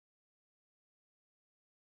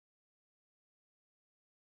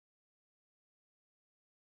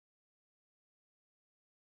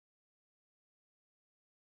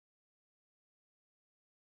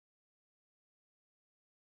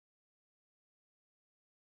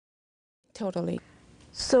Totally.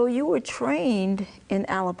 So you were trained in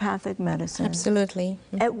allopathic medicine. Absolutely.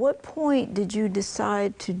 At what point did you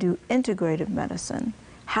decide to do integrative medicine?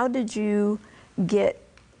 How did you get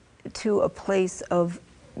to a place of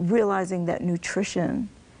realizing that nutrition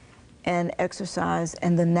and exercise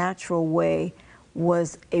and the natural way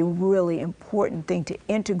was a really important thing to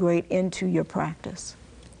integrate into your practice?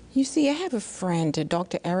 You see, I have a friend,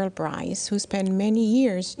 Dr. Errol Bryce, who spent many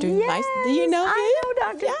years doing life. Do you know him? I know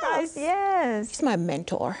Dr. Bryce, yes. He's my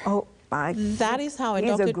mentor. Oh, my. That is how I...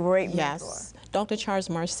 He's a great mentor. Yes. Dr. Charles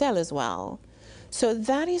Marcel as well. So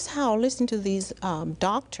that is how, listening to these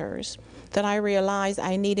doctors, that I realized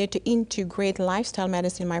I needed to integrate lifestyle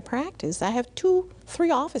medicine in my practice. I have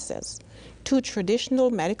 3 offices, 2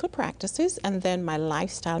 traditional medical practices, and then my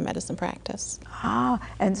lifestyle medicine practice. Ah,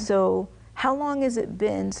 and so how long has it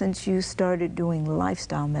been since you started doing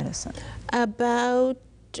lifestyle medicine? About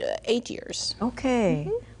 8 years. Okay.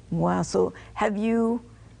 Wow. So have you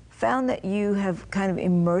found that you have kind of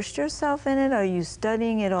immersed yourself in it? Are you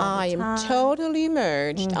studying it all the time? I am totally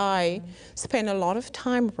immersed. I spend a lot of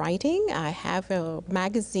time writing. I have a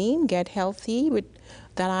magazine, Get Healthy,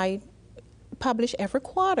 that I publish every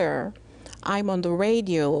quarter. I'm on the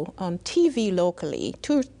radio, on TV locally,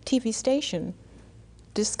 2 TV stations,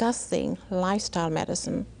 discussing lifestyle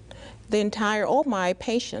medicine. All my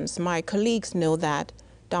patients, my colleagues know that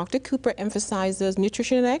Dr. Cooper emphasizes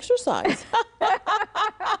nutrition and exercise.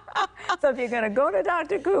 So if you're going to go to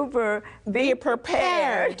Dr. Cooper, be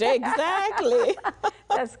prepared. Exactly.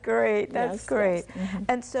 That's great. That's great. Yes.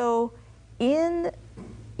 And so in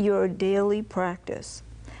your daily practice,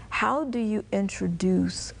 how do you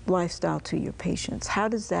introduce lifestyle to your patients? How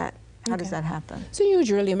does that happen? So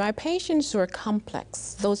usually my patients are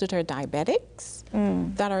complex. Those that are diabetics,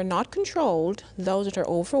 that are not controlled, those that are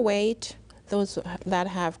overweight, those that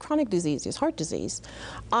have chronic diseases, heart disease,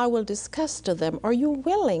 I will discuss to them, are you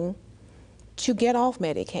willing to get off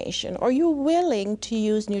medication? Are you willing to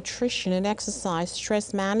use nutrition and exercise,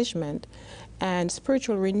 stress management, and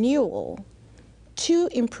spiritual renewal to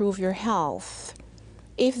improve your health?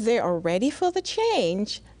 If they are ready for the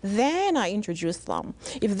change, then I introduce them.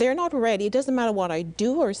 If they're not ready, it doesn't matter what I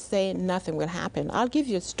do or say, nothing will happen. I'll give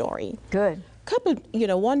you a story. Good.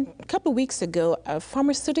 Couple weeks ago, a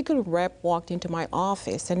pharmaceutical rep walked into my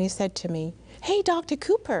office and he said to me, "Hey, Dr.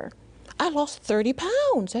 Cooper, I lost 30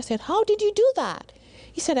 pounds. I said, "How did you do that?"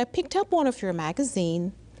 He said, "I picked up one of your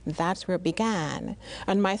magazine." That's where it began.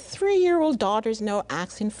 And my 3-year-old daughter's now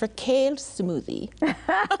asking for kale smoothie.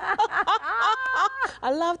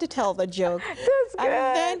 I love to tell the joke. That's good.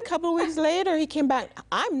 And then a couple of weeks later, he came back,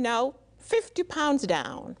 "I'm now 50 pounds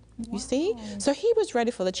down." You see? So he was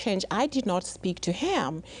ready for the change. I did not speak to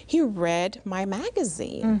him. He read my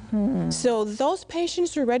magazine. So those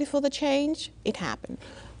patients who are ready for the change, it happened.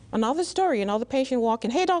 Another story, another patient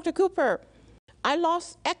walking, "Hey, Dr. Cooper, I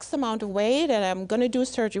lost X amount of weight and I'm going to do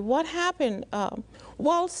surgery. What happened?"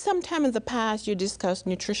 Well, sometime in the past you discussed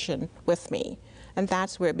nutrition with me, and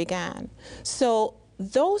that's where it began. So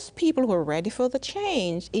those people who are ready for the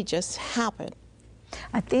change, it just happened.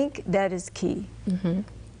 I think that is key.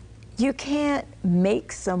 You can't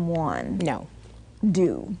make someone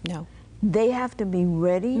do. No. They have to be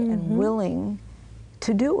ready and willing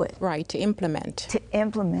to do it. Right, to implement. To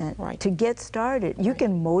implement, right. To get started. You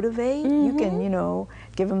can motivate, you can,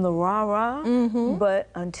 give them the rah-rah, but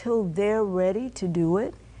until they're ready to do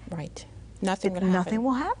it, right. Nothing will happen. Nothing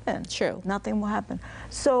will happen. True. Nothing will happen.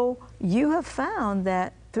 So you have found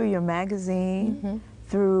that through your magazine,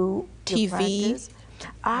 through TV. your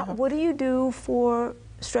practice, what do you do for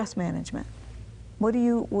stress management? What do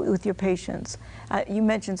you, with your patients? You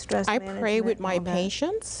mentioned stress management. I pray with my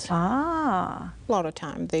patients. Ah. A lot of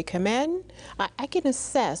time. They come in. I can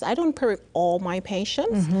assess. I don't pray with all my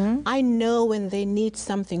patients. I know when they need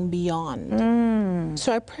something beyond.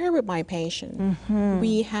 So I pray with my patient.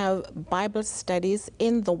 We have Bible studies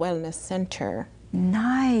in the Wellness Center.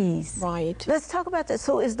 Nice. Right. Let's talk about that.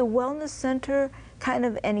 So is the Wellness Center kind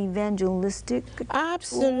of an evangelistic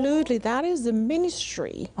Absolutely. That is the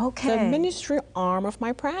ministry. Okay. The ministry arm of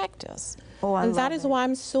my practice. Oh, I and love that is why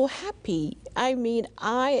I'm so happy. I mean,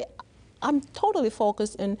 I'm totally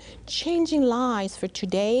focused on changing lives for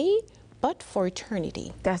today, but for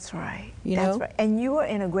eternity. That's right. That's right. And you are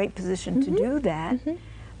in a great position to do that.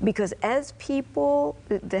 Because as people,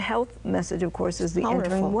 the health message, of course, is the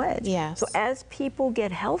entering wedge. Yes. So as people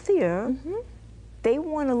get healthier, they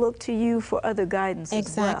want to look to you for other guidance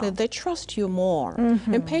Exactly. as well. They trust you more.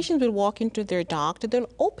 And patients will walk into their doctor, they'll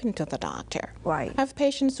open to the doctor. Right. I have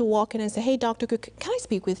patients who walk in and say, hey, doctor, can I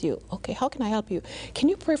speak with you? Okay, how can I help you? Can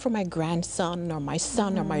you pray for my grandson or my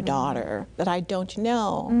son or my daughter that I don't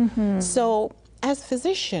know? So as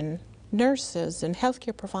physicians, nurses, and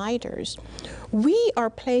healthcare providers, we are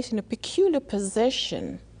placed in a peculiar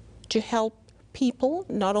position to help people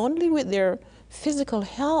not only with their physical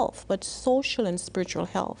health, but social and spiritual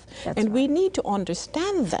health. And we need to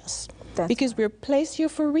understand this because we're placed here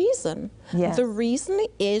for a reason. Yes. The reason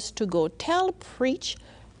is to go tell, preach,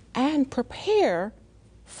 and prepare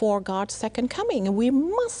for God's second coming. And we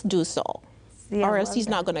must do so, or else he's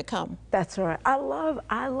not going to come. That's right. I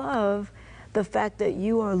love the fact that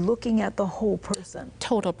you are looking at the whole person.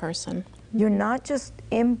 Total person. You're not just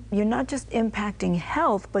impacting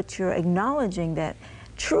health, but you're acknowledging that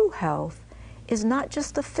true health is not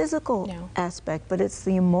just the physical aspect, but it's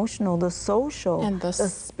the emotional, the social, and the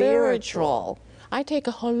spiritual. I take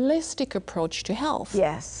a holistic approach to health.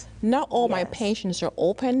 Yes. Not all my patients are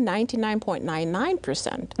open,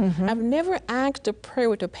 99.99%. I've never asked a prayer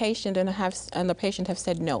with a patient and the patient have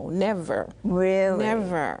said no, never. Really?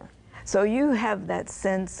 Never. So you have that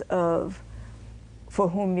sense of for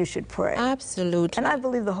whom you should pray. Absolutely. And I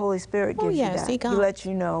believe the Holy Spirit gives you that. He lets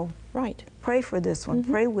you know, right, pray for this one,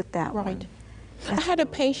 pray with that one. Right. I had a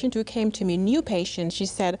patient who came to me, new patient. She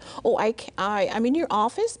said, oh, I'm in your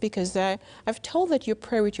office because I've told that you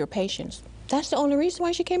pray with your patients. That's the only reason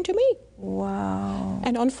why she came to me. Wow.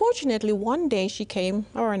 And unfortunately, one day she came,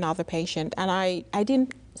 or another patient, and I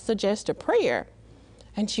didn't suggest a prayer.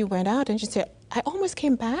 And she went out and she said, I almost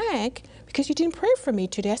came back because you didn't pray for me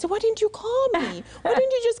today. I said, why didn't you call me? Why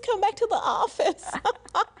didn't you just come back to the office?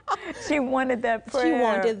 She wanted that prayer. She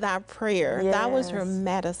wanted that prayer. Yes. That was her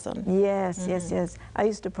medicine. Yes, yes, yes. I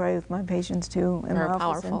used to pray with my patients too in my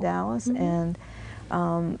office in Dallas, and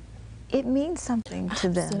it means something to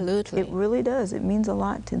them. Absolutely. It really does. It means a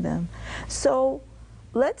lot to them. So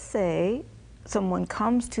let's say someone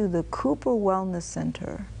comes to the Cooper Wellness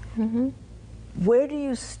Center. Where do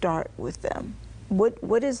you start with them?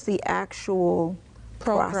 What is the actual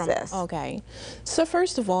process? Okay. So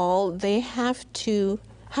first of all, they have to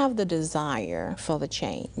have the desire for the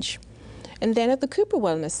change. And then at the Cooper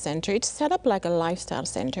Wellness Center, it's set up like a lifestyle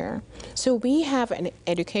center. So we have an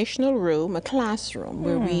educational room, a classroom,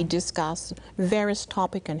 where we discuss various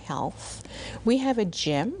topics on health. We have a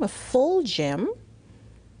gym, a full gym,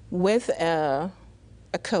 with a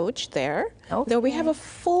coach there. Okay. Then we have a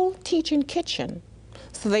full teaching kitchen.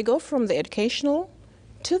 So they go from the educational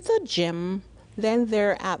to the gym, then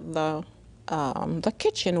they're at the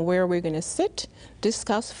kitchen where we're going to sit,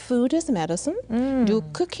 discuss food as medicine, do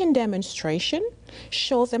cooking demonstration,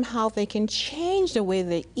 show them how they can change the way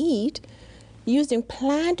they eat using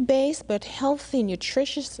plant-based but healthy,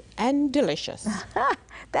 nutritious, and delicious.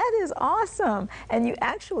 That is awesome. And you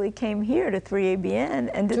actually came here to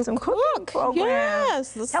 3ABN and did some cooking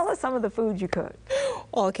programs. Yes. Tell us some of the food you cooked.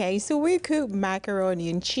 Okay, so we cook macaroni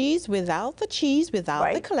and cheese without the cheese,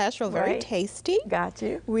 without the cholesterol, very tasty. Got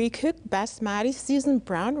you. We cooked basmati seasoned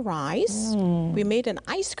brown rice. We made an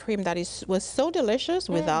ice cream that was so delicious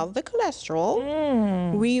without the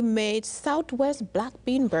cholesterol. We made Southwest black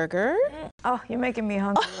bean burger. Oh, you're making me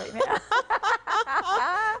hungry right now.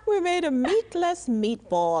 We made a meatless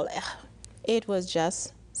meatball. It was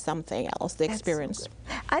just something else, the experience. So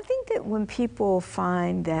I think that when people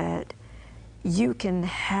find that you can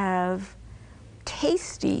have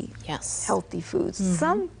tasty, healthy foods,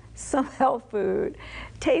 some health food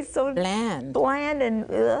tastes so bland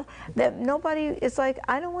and that nobody, it's like,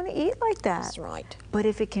 I don't want to eat like that. That's right. But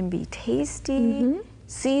if it can be tasty,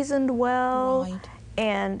 seasoned well,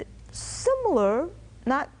 and similar,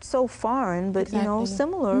 not so foreign, but you know,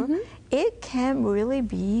 similar, it can really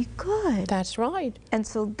be good. That's right. And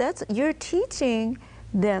so you're teaching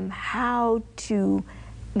them how to,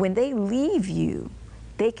 when they leave you,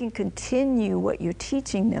 they can continue what you're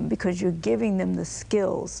teaching them because you're giving them the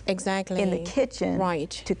skills in the kitchen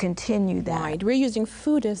to continue that. Right. We're using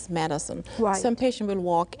food as medicine. Some patient will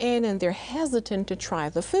walk in and they're hesitant to try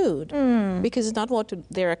the food because it's not what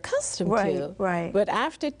they're accustomed to. But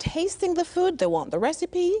after tasting the food, they want the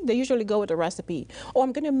recipe. They usually go with the recipe. Oh,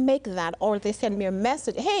 I'm going to make that. Or they send me a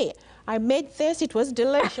message. Hey, I made this. It was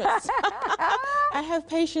delicious. I have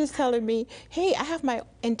patients telling me, hey, I have my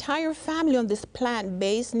entire family on this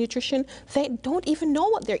plant-based nutrition. They don't even know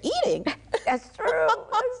what they're eating. That's true.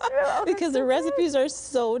 That's true. Because the recipes are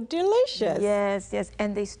so delicious. Yes, yes.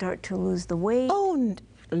 And they start to lose the weight. Oh,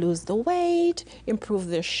 lose the weight, improve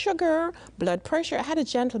their sugar, blood pressure. I had a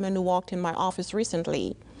gentleman who walked in my office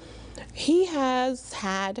recently. He has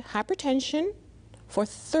had hypertension for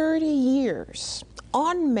 30 years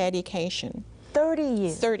on medication. 30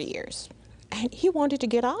 years? 30 years. And he wanted to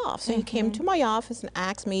get off. So he came to my office and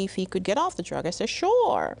asked me if he could get off the drug. I said,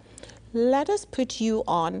 sure. Let us put you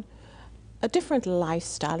on a different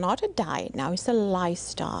lifestyle, not a diet now, it's a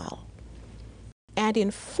lifestyle. And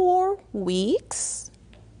in 4 weeks,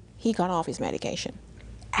 he got off his medication.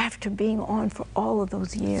 After being on for all of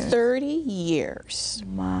those years? 30 years.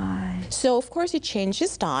 My. So, of course, he changed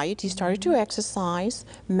his diet. He started to exercise,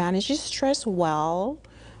 manage his stress well,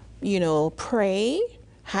 you know, pray,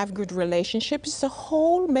 have good relationships. It's a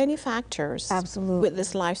whole many factors. Absolutely. With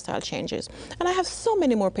this lifestyle changes. And I have so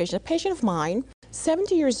many more patients. A patient of mine,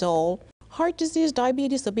 70 years old, heart disease,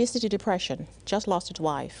 diabetes, obesity, depression, just lost his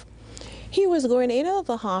wife. He was going in and out of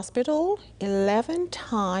the hospital 11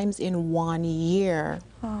 times in 1 year.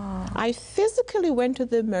 Oh. I physically went to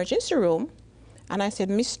the emergency room and I said,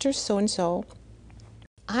 Mr. So-and-so,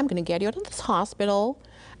 I'm going to get you out of this hospital.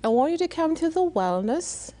 I want you to come to the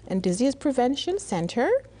Wellness and Disease Prevention Center.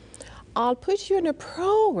 I'll put you in a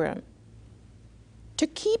program to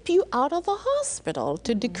keep you out of the hospital,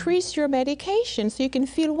 to decrease your medication so you can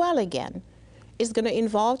feel well again. It's going to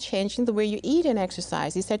involve changing the way you eat and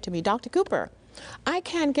exercise. He said to me, Dr. Cooper, I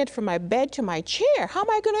can't get from my bed to my chair. How am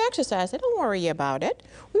I going to exercise? I said, don't worry about it.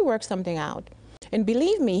 We work something out. And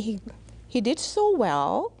believe me, he did so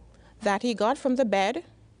well that he got from the bed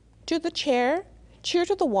to the chair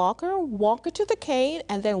to the walker, walker to the cane,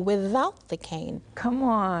 and then without the cane. Come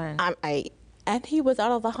on. And he was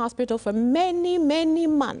out of the hospital for many, many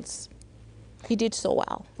months. He did so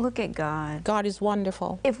well. Look at God. God is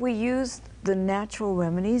wonderful. If we use the natural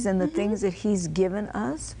remedies and the things that He's given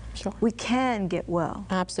us, Sure. we can get well.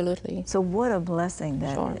 Absolutely. So what a blessing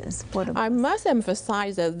that is. What a I must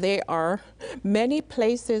emphasize that there are many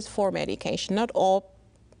places for medication. Not all,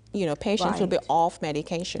 you know, patients will be off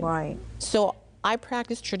medication. Right. So I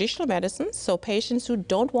practice traditional medicine. So patients who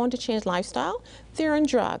don't want to change lifestyle, they're on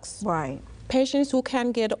drugs. Right. Patients who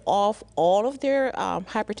can get off all of their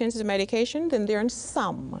hypertensive medication, then they're on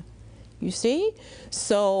some. You see?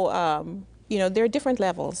 So, you know, there are different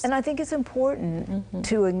levels. And I think it's important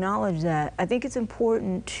to acknowledge that. I think it's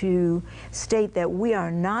important to state that we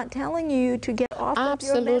are not telling you to get off of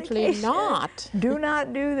your medication. Absolutely not. Do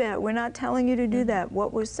not do that. We're not telling you to do that.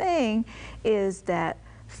 What we're saying is that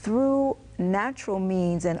through natural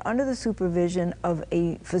means and under the supervision of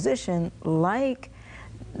a physician like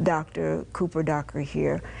Dr. Cooper-Dockery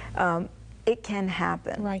here, it can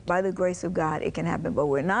happen. Right. By the grace of God, it can happen. But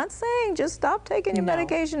we're not saying just stop taking your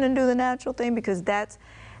medication and do the natural thing, because that's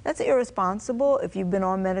irresponsible if you've been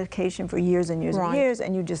on medication for years and years and years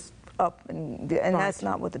and you just up and that's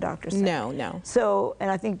not what the doctor said. No, no. So, and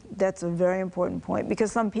I think that's a very important point,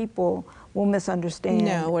 because some people will misunderstand.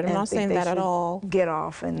 No, I'm not saying that at all. Get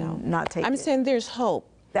off and not take it. I'm saying there's hope.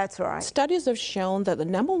 That's right. Studies have shown that the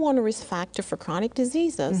 #1 risk factor for chronic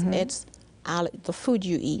diseases, it's the food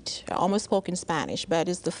you eat. I almost spoke in Spanish, but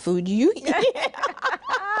it's the food you eat.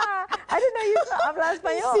 I didn't know you hablaba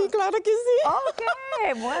español. Sí, claro que sí.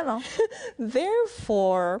 Okay, bueno.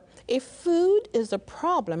 Therefore, if food is a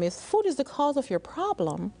problem, if food is the cause of your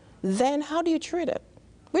problem, then how do you treat it?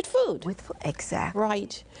 With food. Exactly.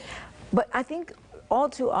 Right. But I think all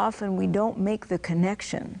too often we don't make the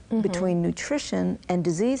connection between nutrition and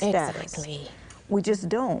disease status. Exactly. We just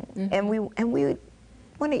don't. And we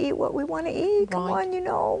want to eat what we want to eat. Come on, you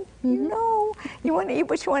know, you want to eat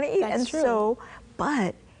what you want to eat. That's true. So,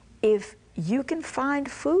 but if you can find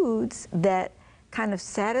foods that kind of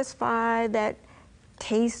satisfy that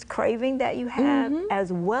taste craving that you have,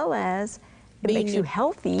 as well as it makes you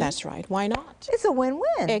healthy. That's right. Why not? It's a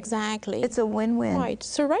win-win. Exactly. It's a win-win. Right.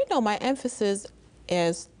 So right now my emphasis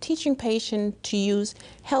is teaching patients to use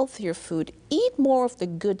healthier food. Eat more of the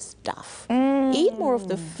good stuff. Eat more of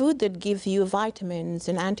the food that gives you vitamins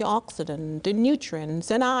and antioxidants and nutrients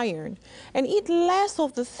and iron. And eat less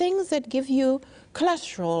of the things that give you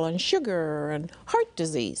cholesterol and sugar and heart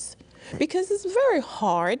disease. Because it's very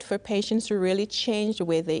hard for patients to really change the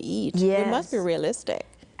way they eat. Yes. We must be realistic.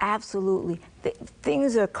 Absolutely.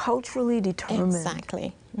 Things are culturally determined.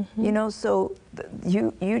 Exactly. You know, so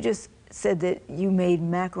you just said that you made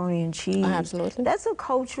macaroni and cheese. Absolutely. That's a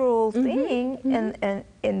cultural thing and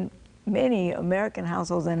in many American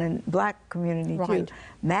households and in black community too.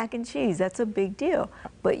 Mac and cheese, that's a big deal.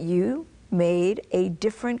 But you made a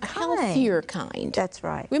different kind. Healthier kind. That's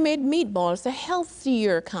right. We made meatballs, a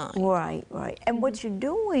healthier kind. Right, right. And what you're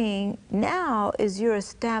doing now is you're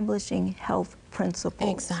establishing health principles.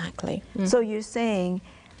 Exactly. So you're saying,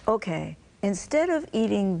 okay, instead of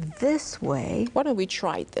eating this way, why don't we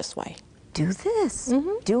try it this way? do this,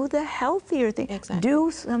 do the healthier thing, Exactly.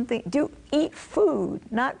 do something, eat food,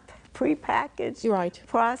 not prepackaged,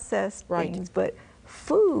 processed things, but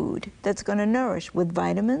food that's going to nourish with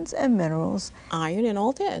vitamins and minerals. Iron and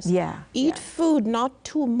all this. Yeah. Eat food not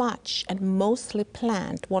too much and mostly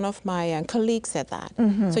plant. One of my colleagues said that.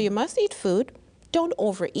 So you must eat food, don't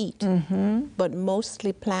overeat, but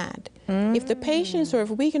mostly plant. If the patients or if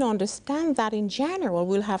we can understand that in general,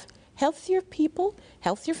 we'll have healthier people,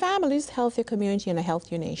 healthier families, healthier community, and a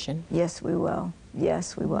healthier nation. Yes, we will.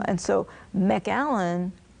 Yes, we will. And so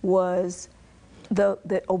McAllen was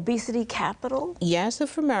the obesity capital? Yes,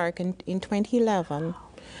 of America in 2011.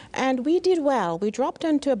 And we did well. We dropped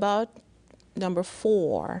into about number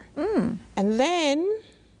 4. And then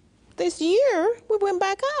this year, we went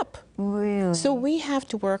back up. Really? So we have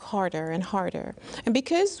to work harder and harder. And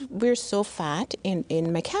because we're so fat in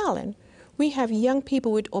McAllen, we have young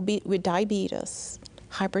people with diabetes,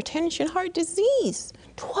 hypertension, heart disease,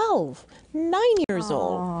 12, 9 years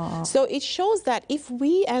old. So it shows that if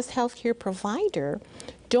we as healthcare provider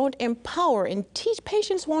don't empower and teach,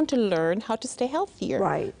 patients want to learn how to stay healthier.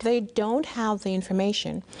 Right. They don't have the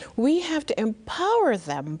information. We have to empower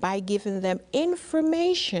them by giving them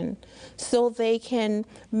information so they can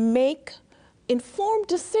make informed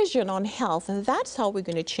decision on health, and that's how we're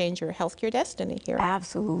going to change your healthcare destiny here.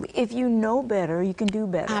 Absolutely. If you know better, you can do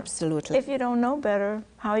better. Absolutely. If you don't know better,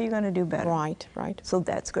 how are you going to do better? Right, right. So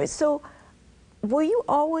that's great. So were you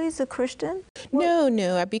always a Christian? No,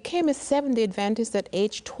 no. I became a Seventh-day Adventist at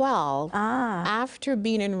age 12 after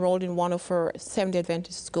being enrolled in one of our Seventh-day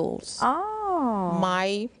Adventist schools.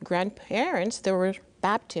 My grandparents, they were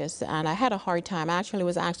Baptists, and I had a hard time. I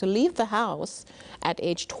was asked to leave the house at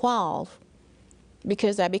age 12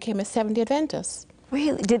 because I became a Seventh-day Adventist.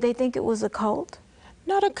 Really? Did they think it was a cult?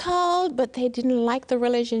 Not a cult, but they didn't like the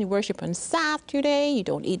religion. You worship on Saturday, you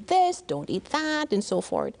don't eat this, don't eat that, and so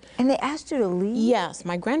forth. And they asked you to leave? Yes,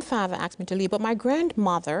 my grandfather asked me to leave, but my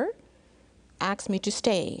grandmother asked me to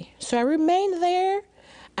stay. So I remained there,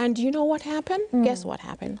 and do you know what happened? Guess what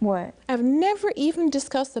happened? What? I've never even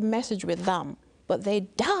discussed the message with them, but they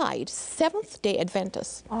died Seventh-day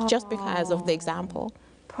Adventists just because of the example.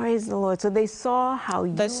 Praise the Lord. So they saw how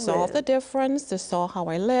you They saw the difference, they saw how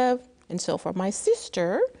I live, and so forth. My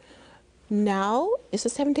sister now is a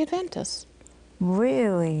Seventh-day Adventist.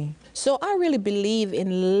 Really? So I really believe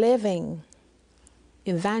in living,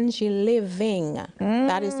 evangeliving.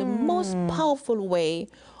 That is the most powerful way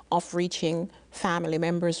of reaching family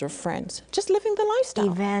members or friends. Just living the lifestyle.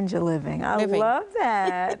 Evangeliving. I love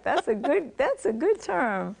that. That's a good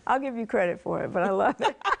term. I'll give you credit for it, but I love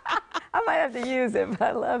it. I might have to use it, but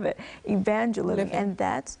I love it. Evangeliving. And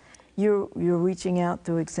that's, you're reaching out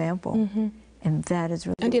through example. And that is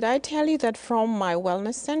really... And did I tell you that from my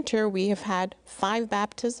wellness center, we have had 5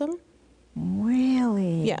 baptisms?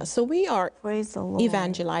 Really? Yeah, so we are Praise the Lord.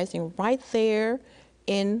 evangelizing right there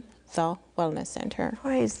in the wellness center.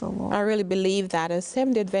 Praise the Lord. I really believe that as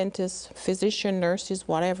Seventh-day Adventists, physicians, nurses,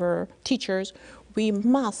 whatever, teachers, we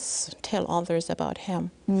must tell others about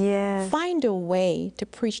Him. Yes. Find a way to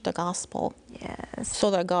preach the gospel. Yes.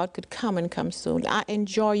 So that God could come and come soon. I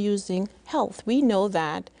enjoy using health. We know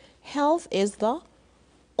that health is the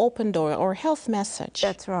open door or health message.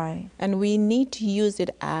 That's right. And we need to use it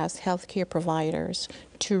as healthcare providers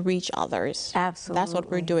to reach others. Absolutely. That's what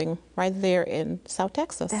we're doing right there in South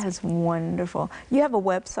Texas. That's wonderful. You have a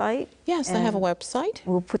website? Yes, I have a website.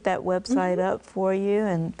 We'll put that website up for you,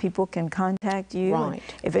 and people can contact you. Right.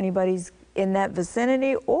 If anybody's in that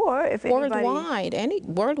vicinity, or if anybody...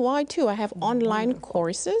 Worldwide too. I have online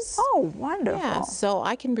courses. Oh, wonderful. Yeah, so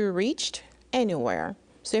I can be reached anywhere.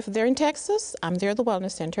 So if they're in Texas, I'm there at the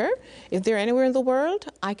Wellness Center. If they're anywhere in the world,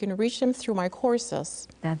 I can reach them through my courses.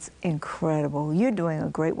 That's incredible. You're doing a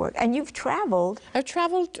great work. And you've traveled. I've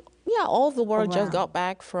traveled, all over the world. Wow. Just got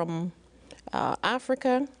back from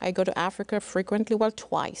Africa. I go to Africa frequently,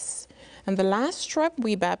 twice. And the last trip,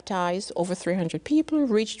 we baptized over 300 people,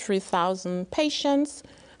 reached 3,000 patients,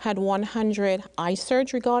 had 100 eye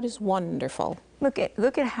surgery. God is wonderful. Look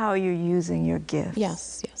at how you're using your gifts.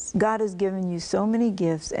 Yes, yes. God has given you so many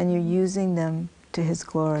gifts, and you're using them to His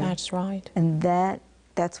glory. That's right. And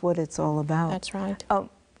that's what it's all about. That's right.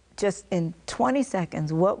 Just in 20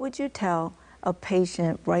 seconds, what would you tell a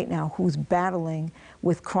patient right now who's battling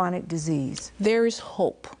with chronic disease? There is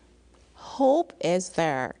hope. Hope is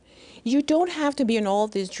there. You don't have to be on all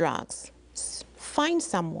these drugs. Find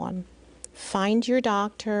someone. Find your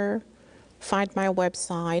doctor. Find my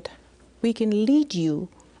website. We can lead you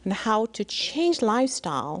on how to change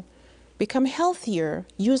lifestyle, become healthier,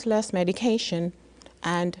 use less medication,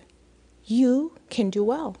 and you can do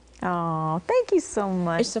well. Oh, thank you so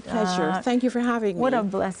much. It's a pleasure. Thank you for having me. What a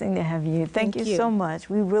blessing to have you. Thank you so much.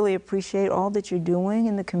 We really appreciate all that you're doing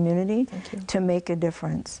in the community to make a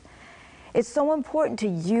difference. It's so important to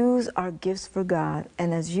use our gifts for God.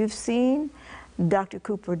 And as you've seen, Dr.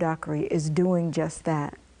 Cooper-Dockery is doing just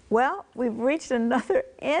that. Well, we've reached another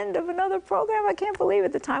end of another program. I can't believe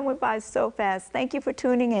it. The time went by so fast. Thank you for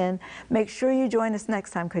tuning in. Make sure you join us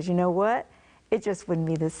next time, because you know what? It just wouldn't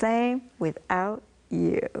be the same without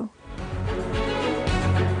you.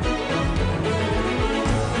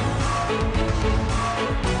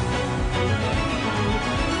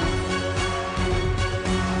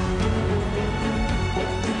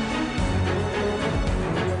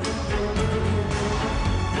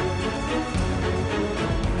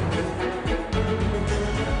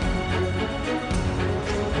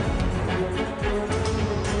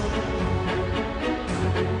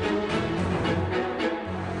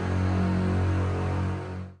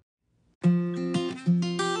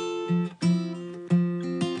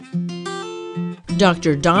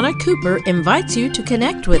 Dr. Dona Cooper invites you to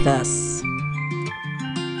connect with us.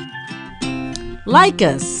 Like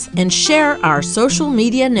us and share our social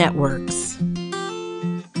media networks.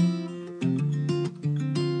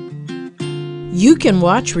 You can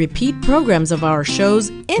watch repeat programs of our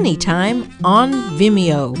shows anytime on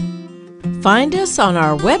Vimeo. Find us on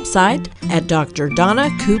our website at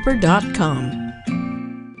drdonacooper.com.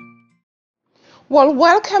 Well,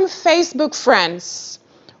 welcome, Facebook friends.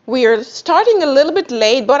 We are starting a little bit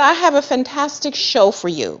late, but I have a fantastic show for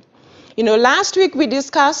you. You know, last week we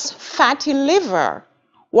discussed fatty liver,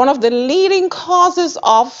 one of the leading causes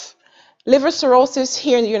of liver cirrhosis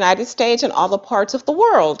here in the United States and other parts of the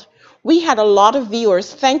world. We had a lot of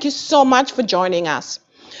viewers. Thank you so much for joining us.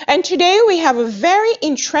 And today we have a very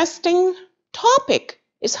interesting topic.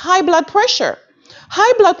 It's high blood pressure.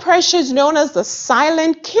 High blood pressure is known as the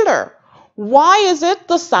silent killer. Why is it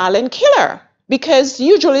the silent killer? Because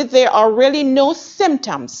usually there are really no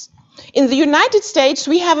symptoms. In the United States,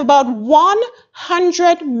 we have about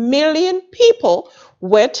 100 million people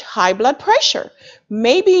with high blood pressure.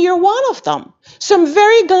 Maybe you're one of them. So I'm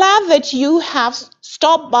very glad that you have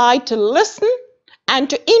stopped by to listen and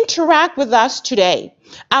to interact with us today.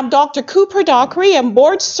 I'm Dr. Cooper-Dockery. I'm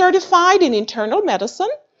board certified in internal medicine.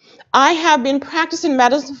 I have been practicing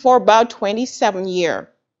medicine for about 27 years.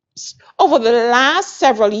 Over the last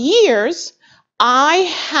several years, I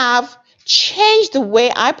have changed the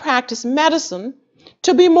way I practice medicine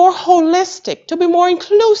to be more holistic, to be more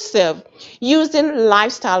inclusive, using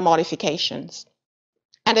lifestyle modifications.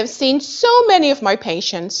 And I've seen so many of my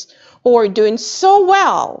patients who are doing so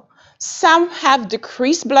well. Some have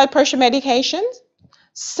decreased blood pressure medications.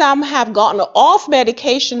 Some have gotten off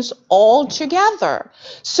medications altogether.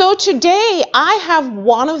 So today, I have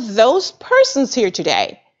one of those persons here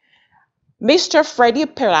today, Mr. Freddy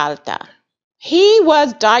Peralta. He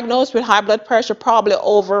was diagnosed with high blood pressure probably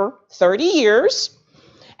over 30 years.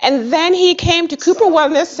 And then he came to Cooper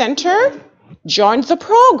Wellness Center, joined the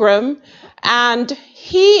program, and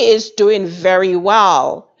he is doing very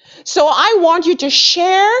well. So I want you to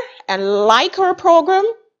share and like our program,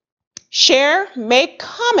 share, make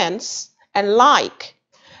comments, and like.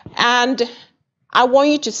 And I want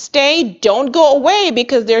you to stay, don't go away,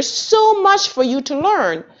 because there's so much for you to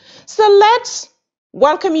learn. So let's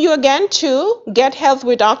welcome you again to Get Health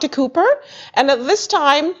with Dr. Cooper. And at this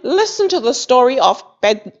time, listen to the story of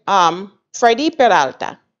Freddy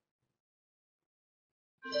Peralta.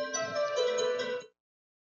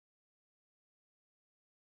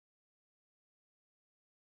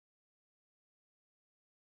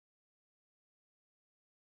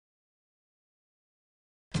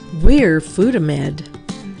 We're Foodamed,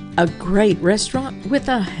 a great restaurant with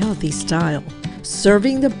a healthy style,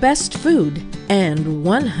 serving the best food and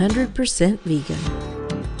 100% vegan.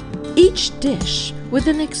 Each dish with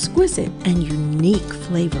an exquisite and unique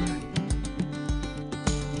flavor.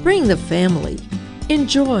 Bring the family,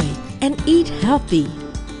 enjoy, and eat healthy.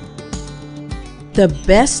 The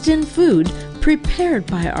best in food prepared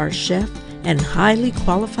by our chef and highly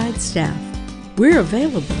qualified staff. We're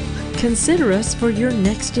available. Consider us for your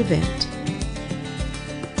next event.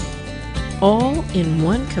 All in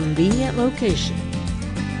one convenient location.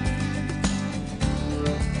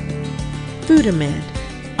 Foodamed.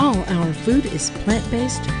 All our food is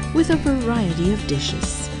plant-based with a variety of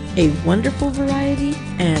dishes. A wonderful variety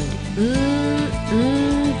and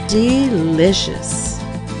delicious.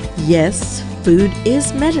 Yes, food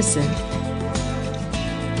is medicine.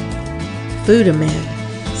 Foodamed,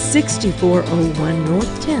 6401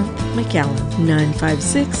 North 10th, McAllen,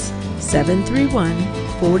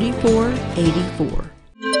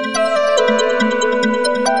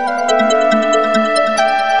 956-731-4484.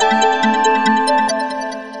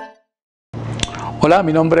 Hola,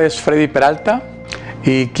 mi nombre es Freddy Peralta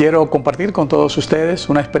y quiero compartir con todos ustedes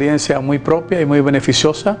una experiencia muy propia y muy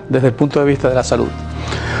beneficiosa desde el punto de vista de la salud.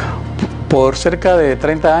 Por cerca de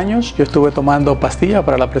 30 años yo estuve tomando pastillas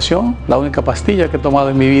para la presión, la única pastilla que he tomado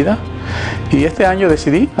en mi vida, y este año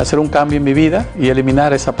decidí hacer un cambio en mi vida y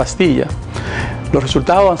eliminar esa pastilla. Los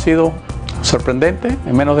resultados han sido sorprendentes.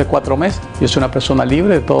 En menos de 4 meses yo soy una persona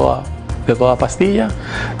libre de toda pastilla,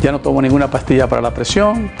 ya no tomo ninguna pastilla para la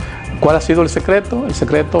presión. ¿Cuál ha sido el secreto? El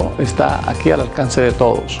secreto está aquí al alcance de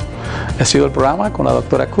todos. Ha sido el programa con la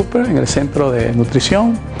doctora Cooper en el Centro de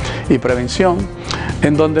Nutrición y Prevención,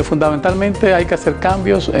 en donde fundamentalmente hay que hacer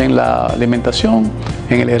cambios en la alimentación,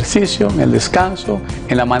 en el ejercicio, en el descanso,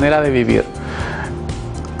 en la manera de vivir.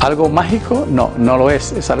 ¿Algo mágico? No, no lo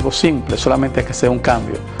es algo simple, solamente hay que hacer un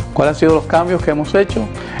cambio. ¿Cuáles han sido los cambios que hemos hecho?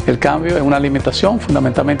 El cambio en una alimentación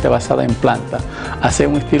fundamentalmente basada en plantas, hacer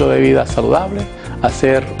un estilo de vida saludable,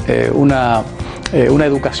 hacer una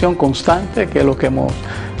educación constante, que es lo que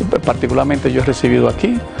particularmente yo he recibido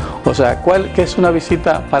aquí. O sea, ¿qué es una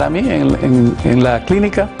visita para mí en la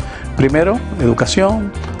clínica? Primero,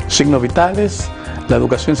 educación, signos vitales. La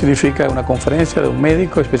educación significa una conferencia de un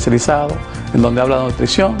médico especializado en donde habla de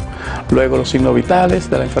nutrición, luego los signos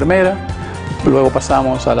vitales de la enfermera. Luego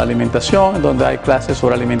pasamos a la alimentación, en donde hay clases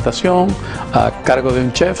sobre alimentación a cargo de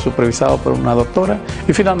un chef supervisado por una doctora,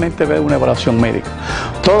 y finalmente ver una evaluación médica.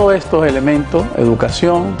 Todos estos elementos,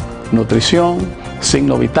 educación, nutrición,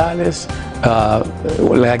 signos vitales,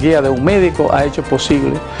 la guía de un médico, ha hecho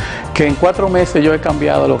posible que en 4 meses yo he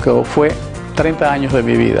cambiado lo que fue 30 años de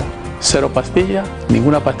mi vida. 0 pastillas,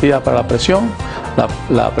 ninguna pastilla para la presión.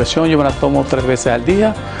 La presión yo me la tomo 3 veces al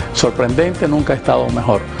día. Sorprendente, nunca he estado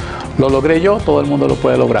mejor. Lo logré yo, todo el mundo lo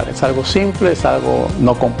puede lograr. Es algo simple, es algo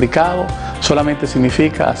no complicado, solamente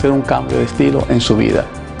significa hacer un cambio de estilo en su vida.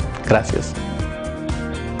 Gracias.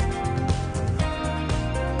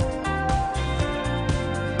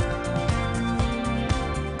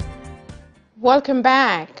 Welcome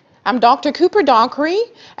back. I'm Dr. Cooper-dockery,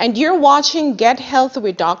 and you're watching Get Healthy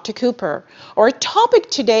with Dr. Cooper. Our topic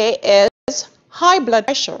today is high blood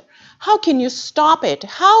pressure. How can you stop it?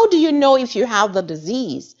 How do you know if you have the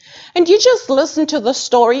disease? And you just listened to the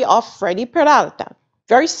story of Freddy Peralta.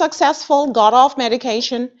 Very successful, got off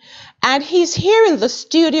medication, and he's here in the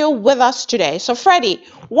studio with us today. So Freddy,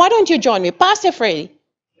 why don't you join me? Pase, Freddy.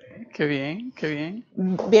 Qué bien, qué bien.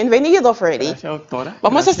 Bienvenido, Freddy. Gracias, doctora.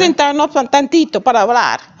 Vamos a sentarnos un tantito para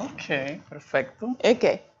hablar. Ok, perfecto.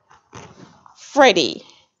 Okay. Freddy,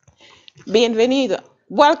 bienvenido.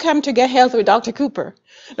 Welcome to Get Healthy with Dr. Cooper.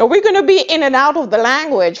 Now we're going to be in and out of the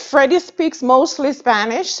language. Freddy speaks mostly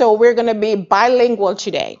Spanish, so we're going to be bilingual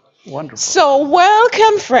today. Wonderful. So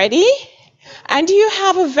welcome, Freddy. And you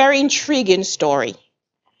have a very intriguing story.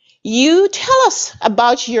 You tell us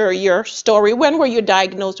about your story. When were you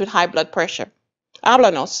diagnosed with high blood pressure?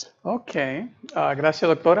 Háblanos. Ok, gracias,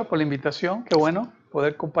 doctora, por la invitación. Qué bueno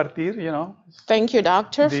poder compartir, Thank you,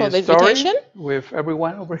 doctor, for the story invitation. with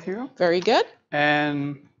everyone over here. Very good.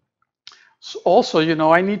 And also,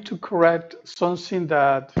 I need to correct something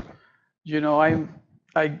that,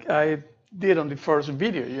 I did on the first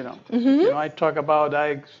video, I talk about,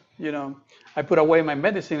 I put away my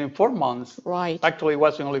medicine in 4 months. Right. Actually, it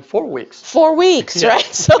was only 4 weeks. 4 weeks,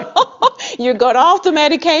 right? So you got off the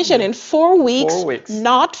medication in 4 weeks, 4 weeks.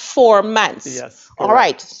 Not 4 months. Yes. All correct.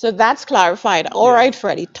 right, so that's clarified. All right,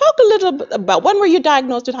 Freddy, talk a little bit about when were you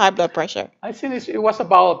diagnosed with high blood pressure? I think it was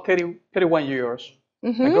about 31 years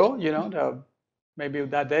ago, maybe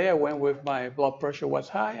that day I went with my blood pressure was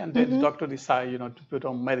high, and then the doctor decided, to put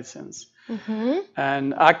on medicines.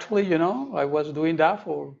 And actually, I was doing that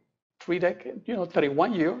for 3 decades,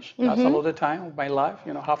 31 years. That's a lot of time of my life.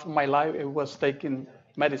 Half of my life it was taking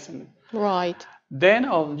medicine. Right. Then,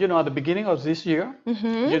 at the beginning of this year,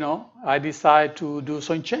 I decided to do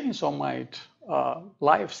some change on my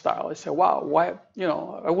lifestyle. I said, wow, why,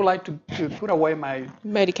 I would like to put away my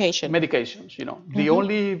medications. The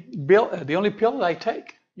only pill I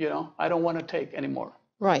take, I don't want to take anymore.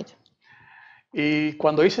 Right. Y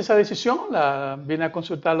cuando hice esa decisión, vine a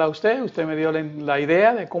consultarla a usted me dio la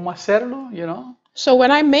idea de cómo hacerlo, So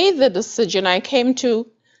when I made the decision, I came to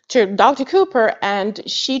Dr. Cooper and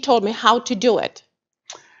she told me how to do it.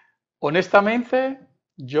 Honestamente,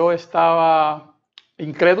 yo estaba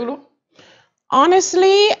incrédulo.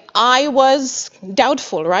 Honestly, I was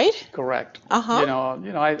doubtful, right? Correct.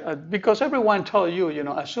 Because everyone told you,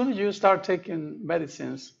 as soon as you start taking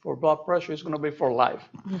medicines for blood pressure, it's going to be for life.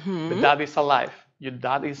 But that is a life.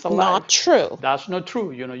 That is a lie. Not true. That's not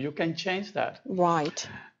true. You can change that. Right.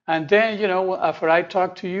 And then, after I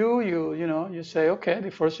talk to you, you say, okay,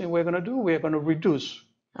 the first thing we're going to do, we're going to reduce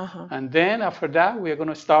And then after that, we are going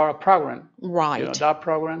to start a program. Right. You know, that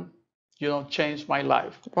program, you know, changed my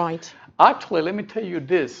life. Right. Actually, let me tell you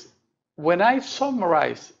this. When I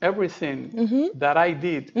summarize everything that I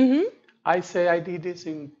did, I say I did this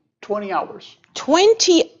in 20 hours.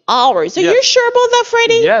 20 hours. Are Yes. you sure about that,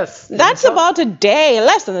 Freddy? Yes. That's about a day,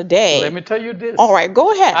 less than a day. Let me tell you this. All right,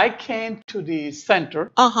 go ahead. I came to the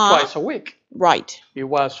center twice a week. Right. It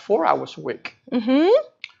was 4 hours a week.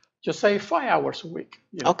 Just say 5 hours a week.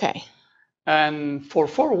 You know? Okay. And for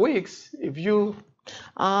 4 weeks, if you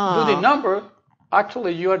do the number,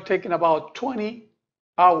 actually you are taking about 20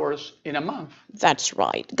 hours in a month. That's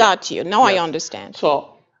right. Got you. Now I Yes. understand.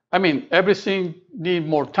 So, I mean, everything need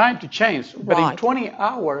more time to change. But in Right. 20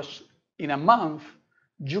 hours in a month,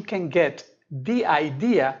 you can get the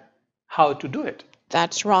idea how to do it.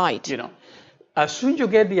 That's right. You know, as soon as you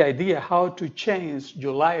get the idea how to change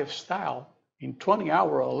your lifestyle in 20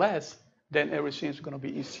 hours or less, then everything's going to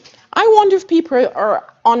be easy. I wonder if people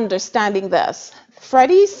are understanding this.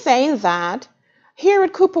 Freddy's saying that here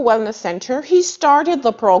at Cooper Wellness Center, he started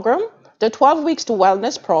the program, the 12 Weeks to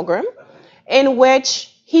Wellness program, in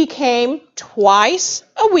which he came twice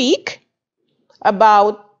a week,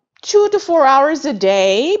 about 2 to 4 hours a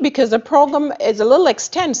day, because the program is a little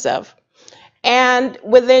extensive. And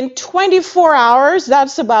within 24 hours,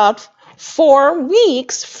 that's about 4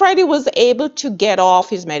 weeks, Freddy was able to get off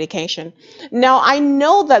his medication. Now, I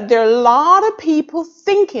know that there are a lot of people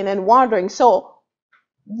thinking and wondering, so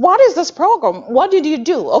what is this program? What did you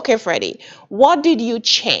do? Okay, Freddy, what did you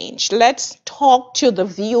change? Let's talk to the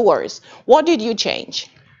viewers. What did you change?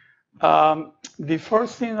 The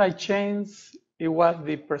first thing I changed, it was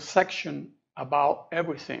the perception about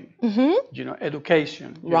everything. You know,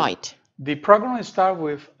 education. You know. Right. The program starts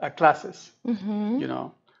with classes. You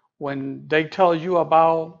know, when they tell you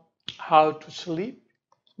about how to sleep,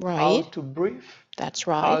 how Right. to breathe, That's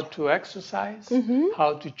how right. to exercise,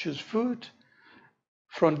 how to choose food.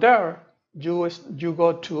 From there, you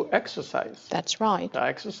go to exercise. That's right. The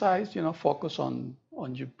exercise, you know, focus on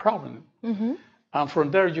your problem. And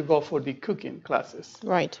from there, you go for the cooking classes.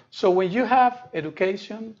 Right. So when you have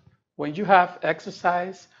education, when you have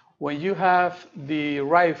exercise, when you have the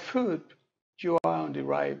right food, you are on the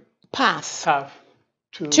right Path path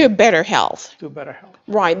to better health. to better health.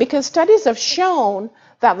 Right, because studies have shown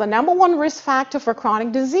that the number one risk factor for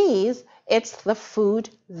chronic disease, it's the food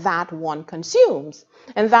that one consumes.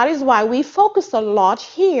 And that is why we focus a lot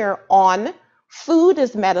here on food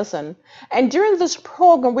as medicine. And during this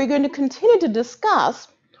program, we're going to continue to discuss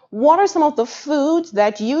what are some of the foods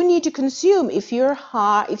that you need to consume if you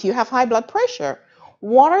have high blood pressure.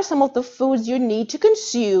 What are some of the foods you need to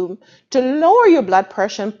consume to lower your blood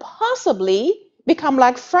pressure and possibly become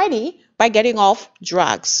like Freddy by getting off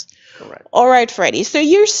drugs? Correct. All right, Freddy. So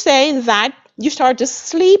you're saying that you start to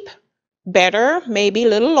sleep better, maybe a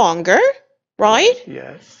little longer, right?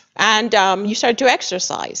 Yes. And you start to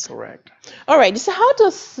exercise. Correct. All right. So how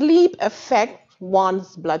does sleep affect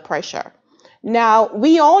one's blood pressure? Now,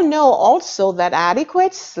 we all know also that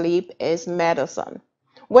adequate sleep is medicine.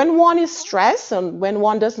 When one is stressed and when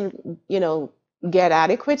one doesn't, get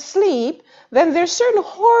adequate sleep, then there's certain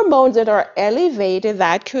hormones that are elevated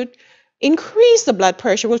that could increase the blood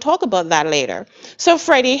pressure. We'll talk about that later. So,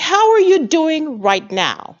 Freddy, how are you doing right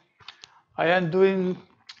now? I am doing,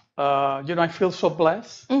 I feel so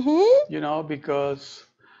blessed, because,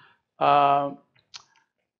 when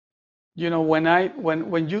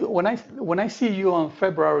I see you on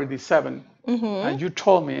February the 7th, and you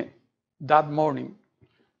told me that morning,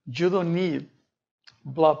 you don't need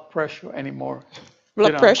blood pressure anymore.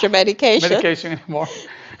 Blood pressure medication anymore.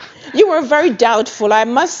 You were very doubtful, I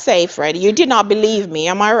must say, Freddy. You did not believe me,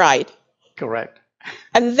 am I right? Correct.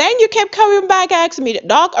 And then you kept coming back asking me,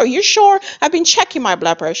 Doc, are you sure? I've been checking my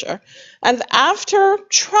blood pressure. And after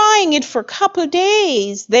trying it for a couple of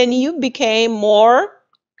days, then you became more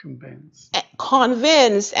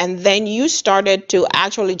convinced, and then you started to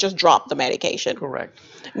actually just drop the medication. Correct.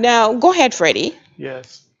 Now, go ahead, Freddy.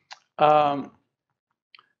 Yes.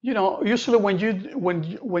 Usually when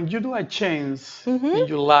you do a change in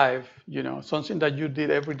your life, something that you did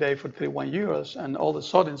every day for 31 years, and all of a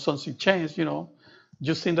sudden something changed,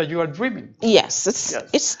 you think that you are dreaming. Yes,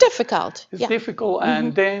 it's difficult. It's difficult,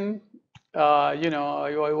 and then I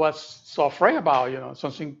was so afraid about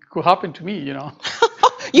something could happen to me.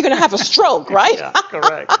 You're gonna have a stroke, right? Yeah,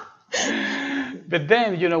 correct. But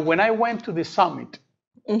then when I went to the summit.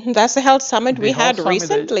 That's the health summit we had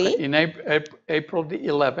recently. In April the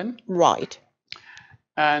 11th. Right.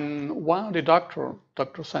 And one of the Dr.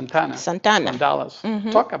 Santana from Dallas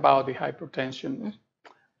talked about the hypertension,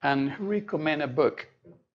 and he recommended a book,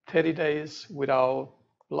 30 Days Without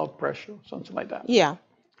blood pressure, something like that. Yeah.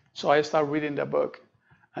 So I started reading the book,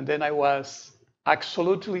 and then I was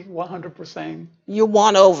absolutely 100% You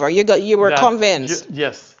won over. You were convinced.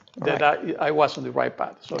 Yes, that I was on the right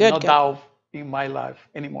path. So Good, no good. doubt in my life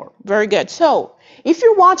anymore. Very good. So if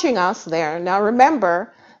you're watching us there, now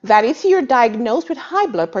remember that if you're diagnosed with high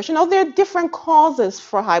blood pressure, now there are different causes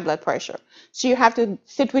for high blood pressure. So you have to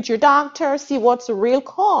sit with your doctor, see what's the real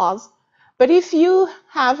cause. But if you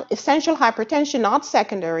have essential hypertension, not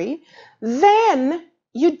secondary, then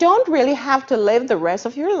you don't really have to live the rest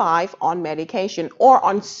of your life on medication or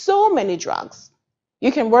on so many drugs.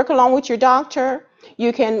 You can work along with your doctor.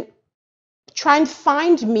 You can try and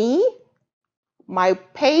find me. My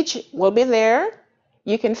page will be there.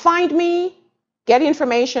 You can find me, get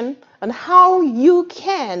information on how you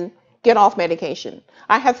can get off medication.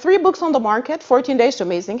 I have 3 books on the market, 14 Days to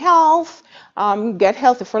Amazing Health, Get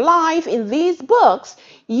Healthy for Life. In these books,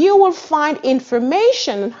 you will find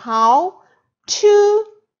information on how to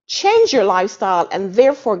change your lifestyle and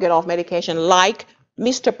therefore get off medication, like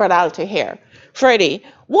Mr. Peralta here. Freddie,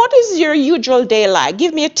 what is your usual day like?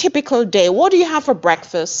 Give me a typical day. What do you have for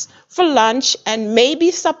breakfast, for lunch, and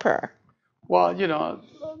maybe supper? Well,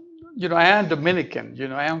 I am Dominican.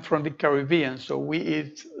 I am from the Caribbean, so we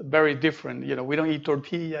eat very different. We don't eat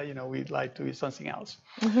tortilla. We like to eat something else.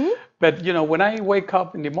 Mm-hmm. But when I wake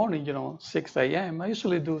up in the morning, 6 a.m., I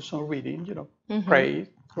usually do some reading. Mm-hmm. Pray.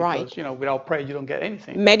 Right. Because, without prayer, you don't get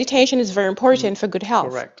anything. Meditation is very important for good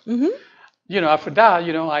health. Correct. Mm-hmm. After that,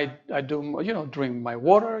 I do, drink my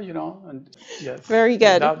water, and yes. Very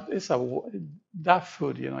good. That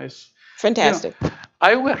food, is fantastic.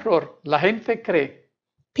 Hay un error. La gente cree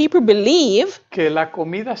People believe que la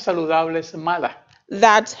comida saludable es mala.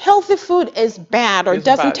 That healthy food is bad or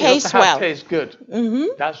doesn't taste well. It tastes good.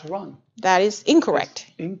 Mm-hmm. That's wrong. That is incorrect.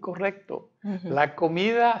 Es incorrecto. Mm-hmm. La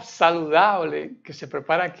comida saludable que se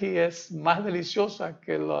prepara aquí es más deliciosa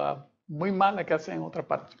que la muy mala que hacen en otra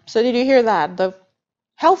parte. So did you hear that? The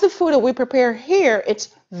healthy food that we prepare here, it's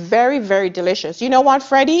very, very delicious. You know what,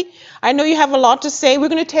 Freddie? I know you have a lot to say. We're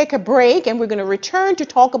going to take a break and we're going to return to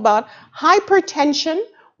talk about hypertension,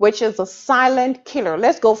 which is a silent killer.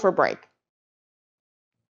 Let's go for a break.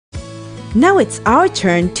 Now it's our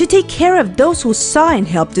turn to take care of those who saw and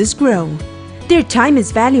helped us grow. Their time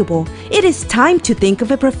is valuable. It is time to think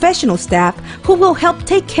of a professional staff who will help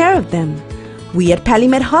take care of them. We at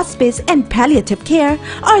PalliMed Hospice and Palliative Care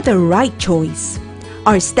are the right choice.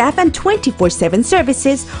 Our staff and 24/7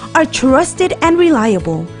 services are trusted and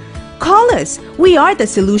reliable. Call us. We are the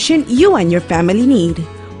solution you and your family need.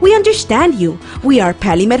 We understand you. We are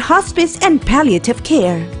PalliMed Hospice and Palliative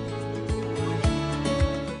Care.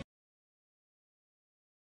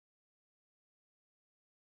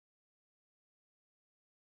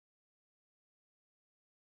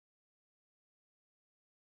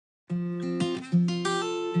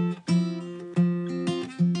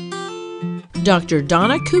 Dr.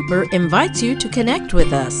 Dona Cooper invites you to connect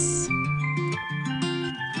with us.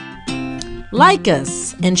 Like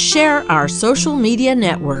us and share our social media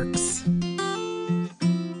networks.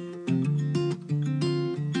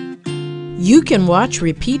 You can watch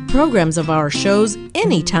repeat programs of our shows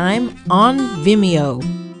anytime on Vimeo.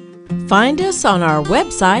 Find us on our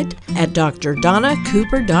website at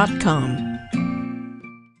drdonacooper.com.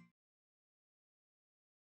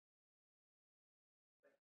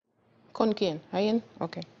 ¿Con quién? ¿Ahí?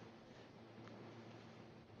 Okay.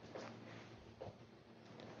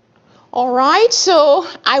 All right, so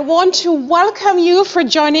I want to welcome you for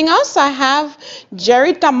joining us. I have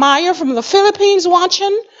Jerry Tamayo from the Philippines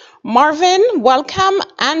watching. Marvin, welcome.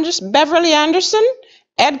 Beverly Anderson.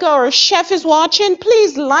 Edgar, our chef, is watching.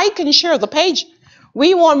 Please like and share the page.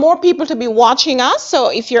 We want more people to be watching us, so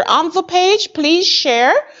if you're on the page, please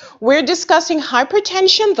share. We're discussing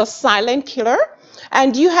hypertension, the silent killer.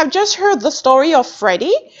 And you have just heard the story of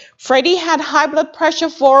Freddy. Freddy had high blood pressure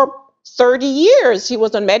for 30 years. He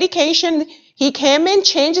was on medication. He came in,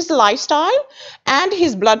 changed his lifestyle, and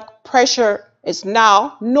his blood pressure is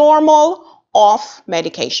now normal, off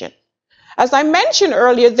medication. As I mentioned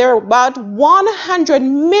earlier, there are about 100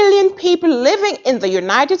 million people living in the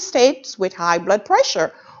United States with high blood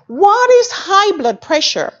pressure. What is high blood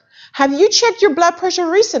pressure? Have you checked your blood pressure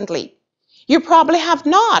recently? You probably have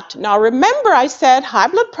not. Now remember, I said high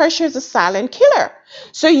blood pressure is a silent killer.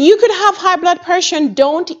 So you could have high blood pressure and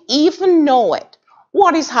don't even know it.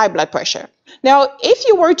 What is high blood pressure? Now, if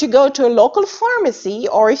you were to go to a local pharmacy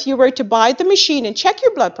or if you were to buy the machine and check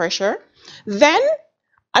your blood pressure, then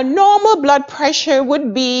a normal blood pressure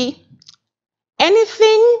would be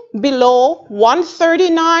anything below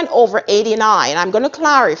 139/89. I'm going to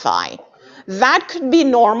clarify. That could be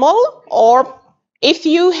normal or If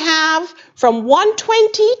you have from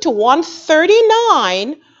 120 to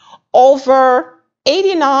 139 over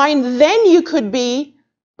 89, then you could be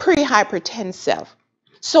prehypertensive.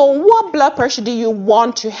 So what blood pressure do you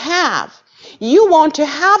want to have? You want to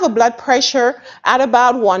have a blood pressure at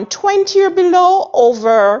about 120 or below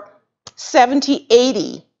over 70,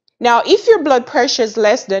 80. Now, if your blood pressure is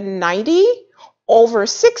less than 90 over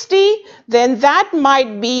 60, then that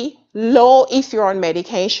might be low if you're on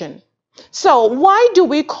medication. So why do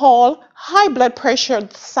we call high blood pressure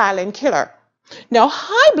the silent killer? Now,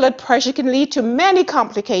 high blood pressure can lead to many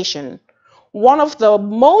complications. One of the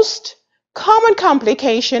most common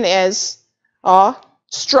complication is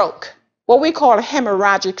stroke, what we call a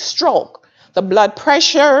hemorrhagic stroke. The blood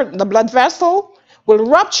pressure, the blood vessel will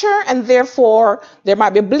rupture, and therefore there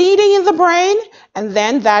might be bleeding in the brain, and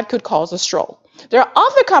then that could cause a stroke. There are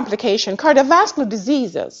other complications, cardiovascular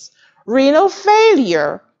diseases, renal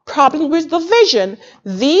failure, problems with the vision.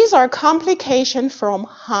 These are complications from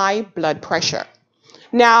high blood pressure.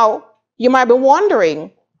 Now, you might be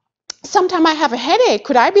wondering, sometimes I have a headache.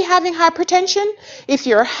 Could I be having hypertension? If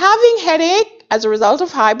you're having headache as a result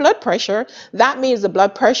of high blood pressure, that means the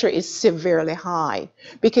blood pressure is severely high,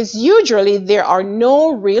 because usually there are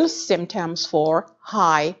no real symptoms for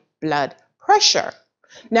high blood pressure.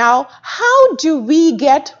 Now, how do we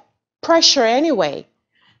get pressure anyway?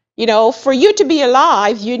 You know, for you to be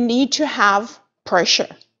alive, you need to have pressure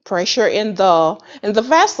in the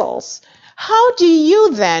vessels. How do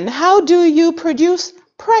you produce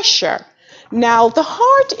pressure? Now, the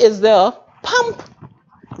heart is the pump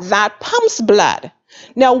that pumps blood.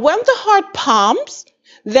 Now, when the heart pumps,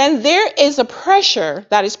 then there is a pressure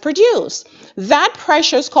that is produced. That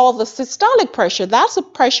pressure is called the systolic pressure. That's the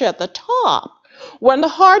pressure at the top. When the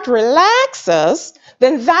heart relaxes,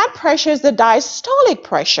 then that pressure is the diastolic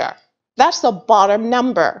pressure. That's the bottom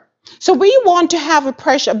number. So we want to have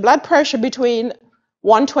a blood pressure between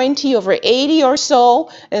 120 over 80 or so,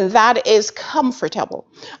 and that is comfortable.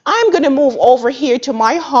 I'm going to move over here to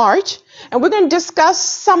my heart, and we're going to discuss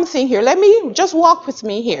something here. Just walk with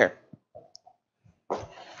me here.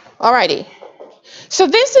 Alrighty. So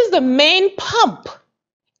this is the main pump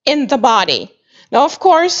in the body. Now, of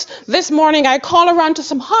course, this morning I called around to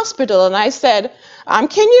some hospital and I said, can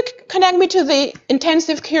you connect me to the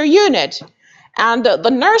intensive care unit? And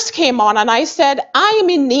the nurse came on and I said, I am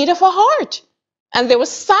in need of a heart. And there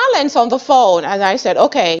was silence on the phone. And I said,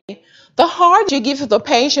 okay, the heart you give to the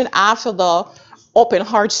patient after the open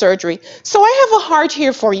heart surgery. So I have a heart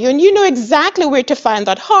here for you, and you know exactly where to find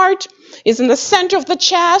that heart. It's in the center of the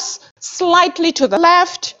chest, slightly to the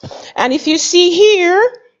left. And if you see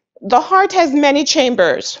here, the heart has many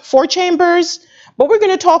chambers, 4 chambers, but we're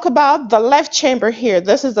going to talk about the left chamber here.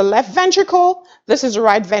 This is the left ventricle. This is the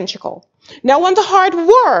right ventricle. Now, when the heart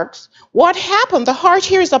works, what happens? The heart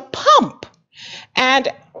here is a pump. And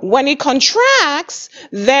when it contracts,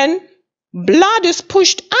 then blood is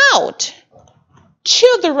pushed out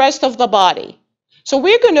to the rest of the body. So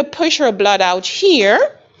we're going to push our blood out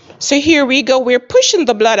here. So here we go. We're pushing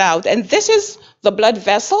the blood out. And this is the blood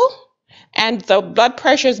vessel. And the blood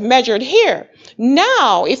pressure is measured here.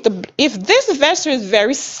 Now, if this vessel is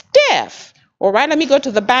very stiff, all right, let me go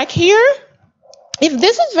to the back here. If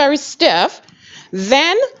this is very stiff,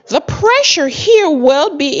 then the pressure here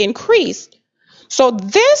will be increased. So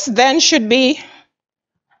this then should be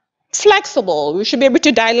flexible. We should be able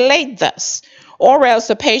to dilate this, or else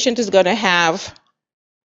the patient is going to have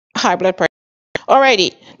high blood pressure.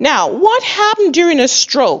 Alrighty, now what happened during a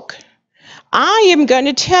stroke? I am going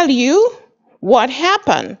to tell you what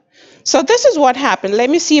happened. So this is what happened. Let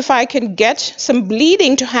me see if I can get some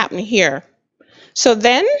bleeding to happen here. So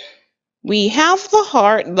then we have the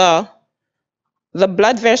heart, the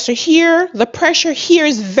blood vessel here. The pressure here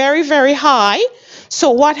is very, very high.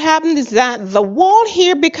 So what happened is that the wall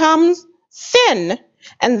here becomes thin,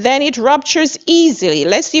 and then it ruptures easily.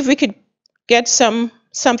 Let's see if we could get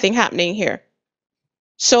something happening here.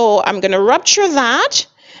 So I'm going to rupture that.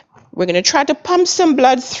 We're going to try to pump some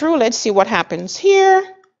blood through. Let's see what happens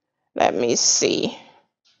here. Let me see.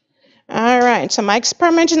 All right, so my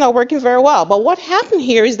experiment is not working very well. But what happened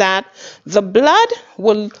here is that the blood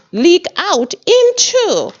will leak out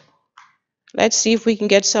into, let's see if we can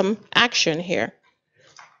get some action here.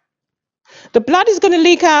 The blood is going to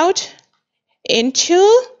leak out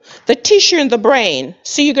into the tissue in the brain.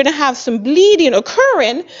 So you're going to have some bleeding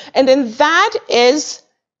occurring, and then that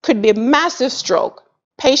could be a massive stroke.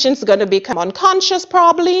 Patient's going to become unconscious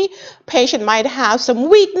probably. Patient might have some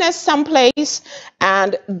weakness someplace,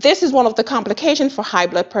 and this is one of the complications for high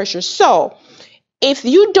blood pressure. So if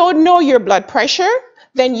you don't know your blood pressure,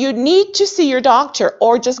 then you need to see your doctor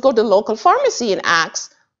or just go to the local pharmacy and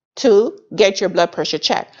ask to get your blood pressure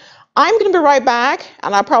checked. I'm going to be right back,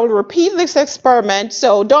 and I'll probably repeat this experiment,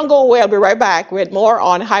 so don't go away. I'll be right back with more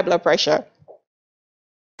on high blood pressure.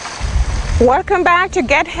 Welcome back to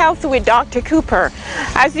Get Healthy with Dr. Cooper.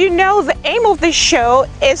 As you know, the aim of this show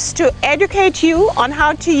is to educate you on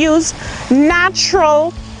how to use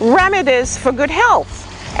natural remedies for good health: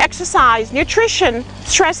 exercise, nutrition,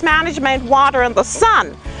 stress management, water, and the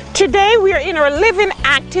sun. Today we are in our Living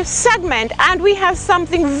Active segment, and we have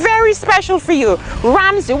something very special for you.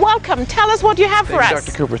 Ramsey, welcome. Tell us what you have for us. Thank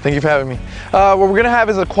you, Dr. Cooper. Thank you for having me. What we're going to have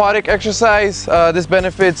is aquatic exercise. This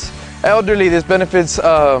benefits elderly, this benefits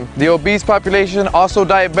the obese population, also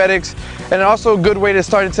diabetics, and also a good way to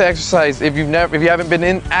start into exercise. If you haven't been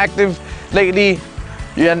inactive lately,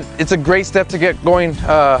 it's a great step to get going,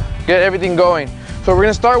 get everything going. So what we're going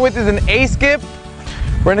to start with is an A skip.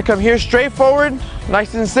 We're going to come here straight forward,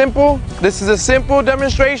 nice and simple. This is a simple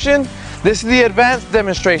demonstration. This is the advanced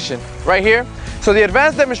demonstration right here. So the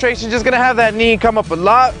advanced demonstration is just going to have that knee come up a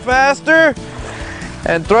lot faster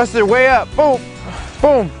and thrust it way up. Boom,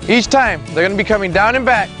 boom. Each time they're going to be coming down and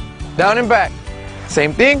back, down and back.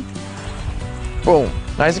 Same thing. Boom.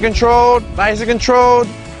 Nice and controlled, nice and controlled.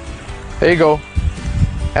 There you go.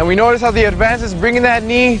 And we notice how the advance is bringing that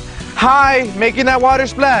knee high, making that water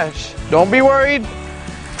splash. Don't be worried.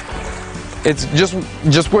 It's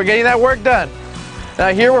just we're getting that work done. Now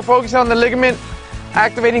here we're focusing on the ligament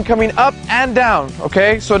activating, coming up and down,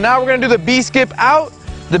 okay? So now we're gonna do the B skip out.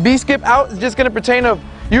 The B skip out is just gonna pertain of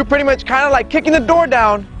you pretty much kind of like kicking the door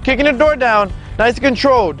down, nice and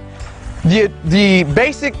controlled. The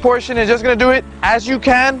basic portion is just gonna do it as you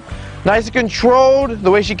can, nice and controlled, the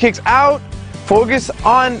way she kicks out. Focus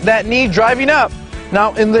on that knee driving up.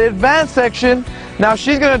 Now in the advanced section, now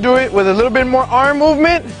she's gonna do it with a little bit more arm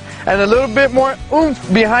movement and a little bit more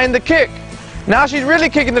oomph behind the kick. Now she's really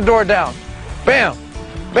kicking the door down. Bam,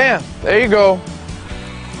 bam, there you go.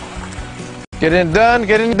 Get it done,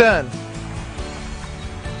 get it done.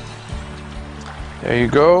 There you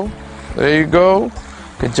go, there you go.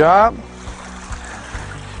 Good job.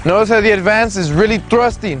 Notice how the advance is really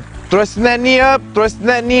thrusting that knee up, thrusting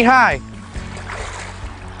that knee high.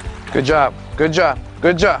 Good job, good job,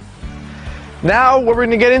 good job. Now what we're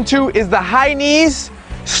gonna get into is the high knees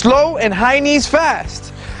slow and high knees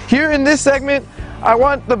fast. Here in this segment, I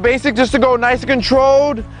want the basic just to go nice and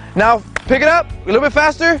controlled. Now pick it up a little bit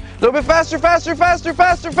faster, faster,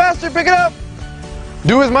 pick it up.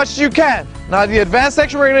 Do as much as you can. Now the advanced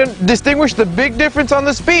section, we're gonna distinguish the big difference on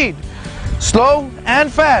the speed. Slow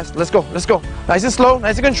and fast. Let's go, let's go. Nice and slow,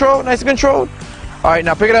 nice and controlled, nice and controlled. All right,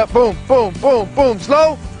 now pick it up, boom, boom, boom, boom,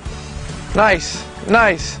 slow. Nice,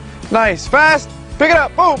 nice, nice, fast. Pick it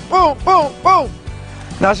up, boom, boom, boom, boom.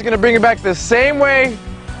 Now she's gonna bring it back the same way,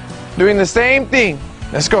 doing the same thing.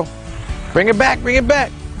 Let's go. Bring it back,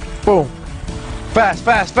 boom. Fast,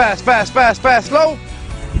 fast, fast, fast, fast, fast, slow.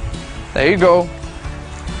 There you go.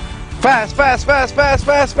 Fast, fast, fast, fast,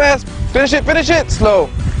 fast, fast. Finish it, slow.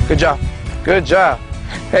 Good job, good job.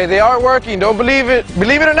 Hey, they are working, don't believe it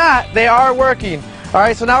or not, they are working. All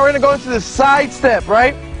right, so now we're gonna go into the side step,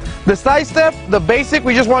 right? The side step, the basic,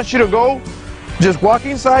 we just want you to go, just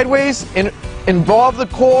walking sideways, involve the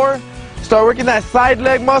core, start working that side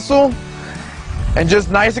leg muscle, and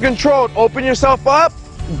just nice and controlled. Open yourself up.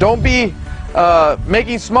 Don't be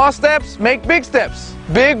making small steps, make big steps,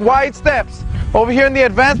 big wide steps. Over here in the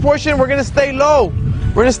advanced portion, we're gonna stay low.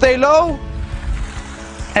 We're gonna stay low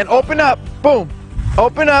and open up, boom,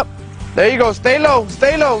 open up. There you go, stay low,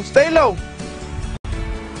 stay low, stay low.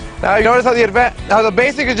 Now you notice how the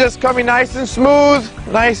basic is just coming nice and smooth,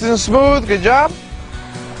 good job.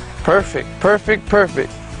 Perfect, perfect,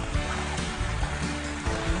 perfect.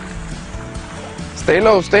 Stay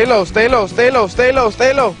low, stay low, stay low, stay low, stay low,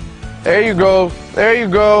 stay low. There you go, there you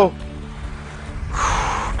go.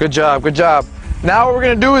 Good job, good job. Now what we're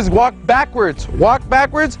gonna do is walk backwards. Walk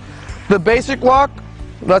backwards, the basic walk,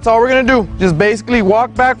 that's all we're gonna do. Just basically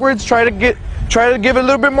walk backwards, try to give a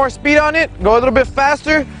little bit more speed on it, go a little bit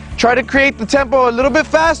faster, try to create the tempo a little bit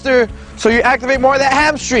faster so you activate more of that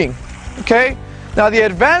hamstring, okay? Now the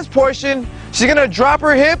advanced portion, she's gonna drop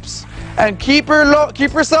her hips and keep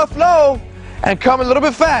herself low and come a little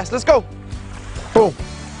bit fast. Let's go. Boom.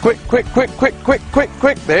 Quick, quick, quick, quick, quick, quick,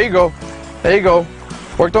 quick. There you go. There you go.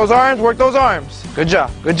 Work those arms, work those arms. Good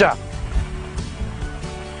job, good job.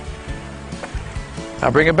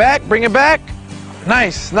 Now bring it back, bring it back.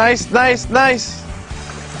 Nice, nice, nice, nice.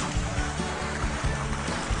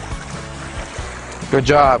 Good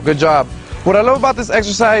job, good job. What I love about this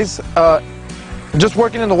exercise, just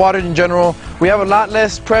working in the water in general, we have a lot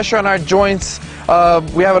less pressure on our joints.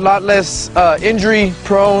 We have a lot less injury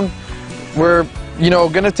prone. We're,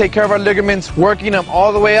 going to take care of our ligaments, working them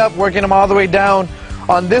all the way up, working them all the way down.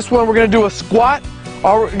 On this one, we're going to do a squat.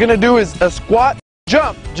 All we're going to do is a squat,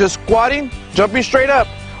 jump, just squatting, jumping straight up.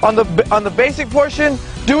 On the basic portion,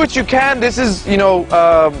 do what you can. This is,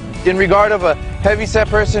 in regard of a heavy-set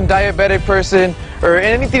person, diabetic person, or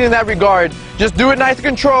anything in that regard. Just do it nice and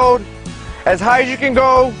controlled, as high as you can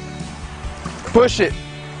go. Push it,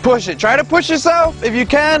 push it. Try to push yourself if you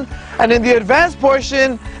can. And in the advanced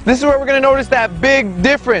portion, this is where we're going to notice that big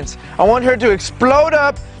difference. I want her to explode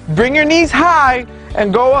up, bring your knees high,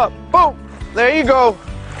 and go up. Boom. There you go.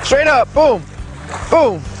 Straight up. Boom.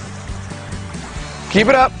 Boom. Keep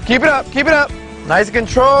it up. Keep it up. Keep it up. Nice and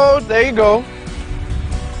controlled. There you go.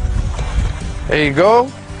 There you go.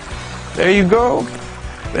 There you go.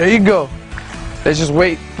 There you go. Let's just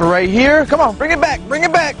wait for right here. Come on. Bring it back. Bring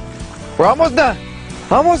it back. We're almost done.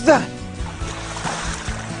 Almost done.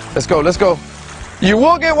 Let's go. Let's go. You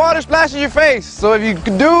will get water splash in your face. So if you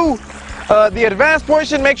do the advanced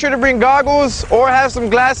portion, make sure to bring goggles or have some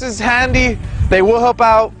glasses handy. They will help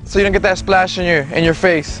out so you don't get that splash in your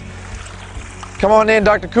face. Come on in,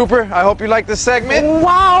 Dr. Cooper. I hope you like this segment.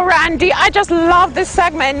 Wow, Randy, I just love this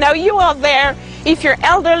segment. Now, you out there, if you're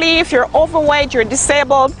elderly, if you're overweight, you're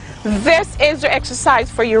disabled, this is your exercise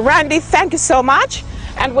for you. Randy, thank you so much,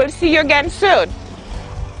 and we'll see you again soon.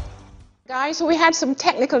 Guys, we had some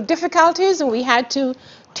technical difficulties, and we had to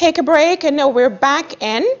take a break, and now we're back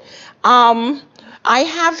in. I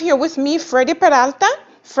have here with me Freddy Peralta.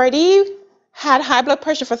 Freddy had high blood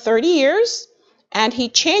pressure for 30 years. And he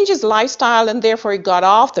changed his lifestyle, and therefore he got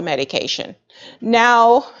off the medication.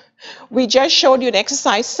 Now, we just showed you an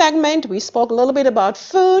exercise segment. We spoke a little bit about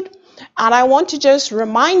food. And I want to just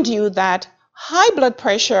remind you that high blood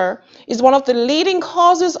pressure is one of the leading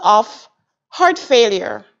causes of heart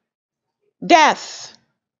failure, death,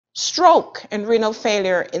 stroke, and renal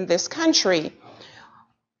failure in this country.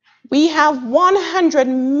 We have 100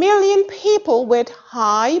 million people with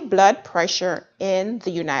high blood pressure in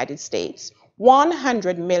the United States.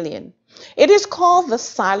 100 million. It is called the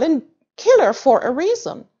silent killer for a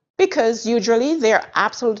reason, because usually there are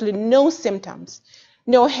absolutely no symptoms,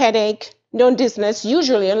 no headache, no dizziness,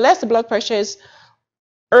 usually, unless the blood pressure is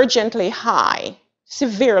urgently high,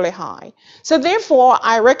 severely high. So therefore,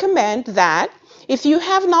 I recommend that if you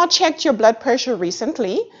have not checked your blood pressure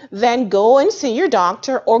recently, then go and see your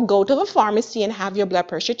doctor or go to the pharmacy and have your blood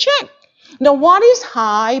pressure checked. Now, what is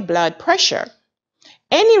high blood pressure?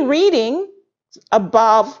 Any reading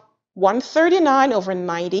above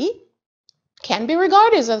 139/90 can be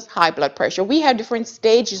regarded as high blood pressure. We have different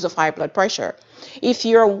stages of high blood pressure. If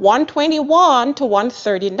you're 121 to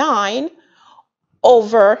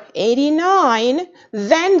 139/89,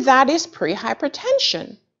 then that is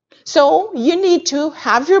pre-hypertension. So you need to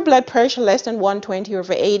have your blood pressure less than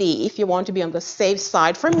 120/80 if you want to be on the safe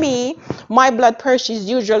side. For me, my blood pressure is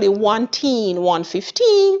usually 110,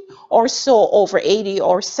 115 or so over 80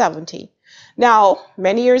 or 70. Now,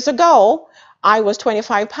 many years ago, I was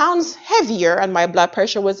 25 pounds heavier and my blood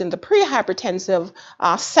pressure was in the pre-hypertensive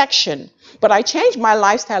section. But I changed my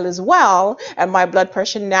lifestyle as well, and my blood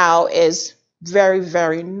pressure now is very,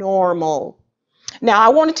 very normal. Now, I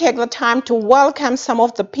want to take the time to welcome some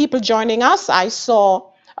of the people joining us. I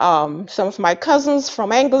saw some of my cousins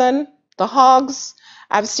from England, the Hogs.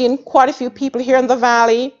 I've seen quite a few people here in the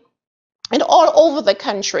Valley and all over the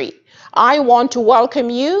country. I want to welcome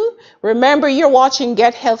you. Remember, you're watching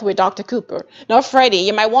Get Health with Dr. Cooper. Now, Freddy,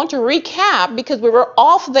 you might want to recap because we were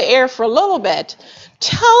off the air for a little bit.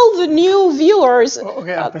 Tell the new viewers.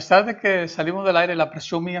 Okay, a pesar de que salimos del aire, la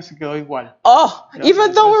presión mía se quedó igual. Oh,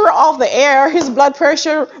 even though we were off the air, his blood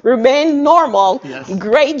pressure remained normal. Yes.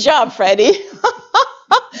 Great job, Freddy.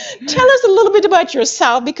 Tell us a little bit about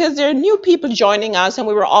yourself, because there are new people joining us and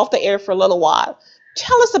we were off the air for a little while.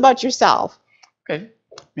 Tell us about yourself. Okay.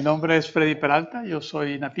 Mi nombre es Freddy Peralta, yo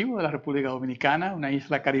soy nativo de la República Dominicana, una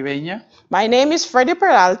isla caribeña. My name is Freddy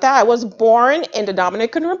Peralta. I was born in the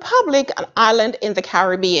Dominican Republic, an island in the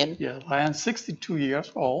Caribbean. Yes, I am 62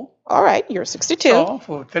 years old. All right, you're 62. So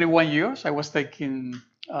for 31 years, I was taking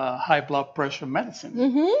high blood pressure medicine.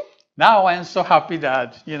 Mm-hmm. Now I am so happy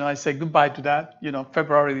that, I say goodbye to that,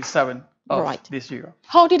 February the 7th of this year.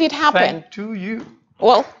 How did it happen? Thanks to you.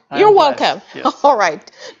 Well, you're welcome. Yes. All right.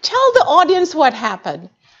 Tell the audience what happened.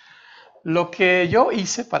 Lo que yo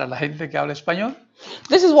hice para la gente que habla español.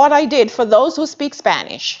 This is what I did for those who speak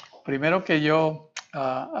Spanish. Primero que yo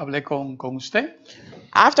hablé con usted.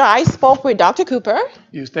 After I spoke with Dr. Cooper.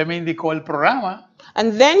 Y usted me indicó el programa.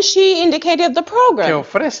 And then she indicated the program. Que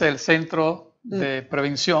ofrece el Centro de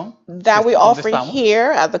prevención that we donde offer estamos.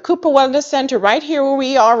 here at the Cooper Wellness Center, right here where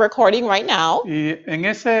we are recording right now. Y en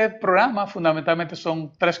ese programa fundamentalmente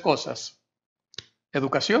son tres cosas.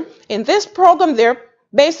 Educación, In this program, there are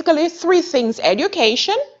basically three things: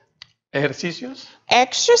 education, ejercicios,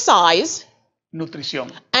 exercise, nutrición.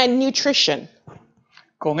 and nutrition.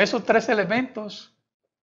 Con esos tres elementos,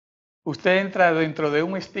 usted entra dentro de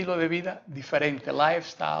un estilo de vida diferente,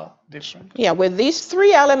 lifestyle different. Yeah, with these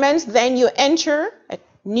three elements, then you enter a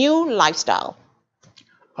new lifestyle.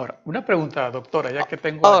 Ahora, una pregunta, doctora, ya que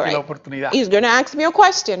tengo All aquí right. la oportunidad. He's going to ask me a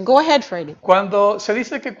question. Go ahead, Freddy. Cuando se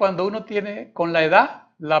dice que cuando uno tiene, con la edad,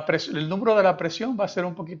 el número de la presión va a ser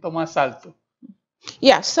un poquito más alto.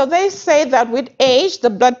 Yeah, so they say that with age, the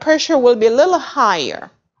blood pressure will be a little higher.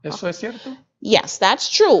 ¿Eso es cierto? Yes, that's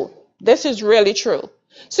true. This is really true.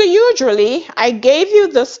 So usually, I gave you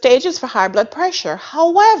the stages for high blood pressure.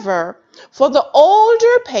 However, for the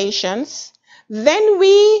older patients, then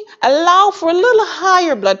we allow for a little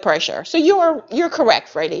higher blood pressure. So you're correct,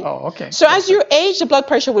 Freddy. Oh, okay. So as you age, the blood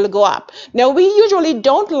pressure will go up. Now, we usually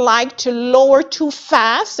don't like to lower too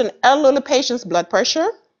fast an elderly patient's blood pressure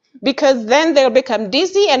because then they'll become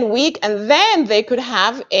dizzy and weak, and then they could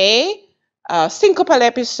have a syncopal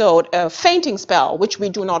episode, a fainting spell, which we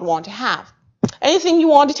do not want to have. Anything you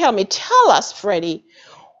want to tell me? Tell us, Freddy.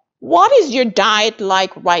 What is your diet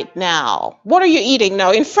like right now? What are you eating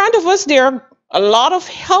now? In front of us, there are a lot of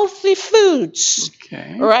healthy foods.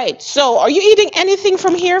 Okay. Right. So are you eating anything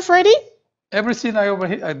from here, Freddy? Everything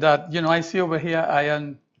I see over here,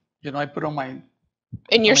 I put on my,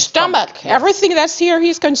 In your my stomach. yes. Everything that's here,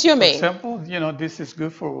 he's For consuming. example, this is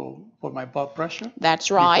good for my blood pressure.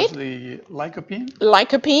 That's right. Because the lycopene.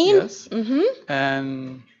 Lycopene. Yes. Mm-hmm.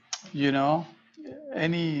 And,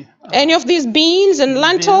 any Any of these beans and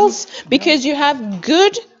lentils, Beans, because you have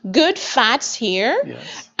good fats here.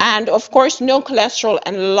 yes, And of course, no cholesterol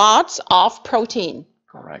and lots of protein.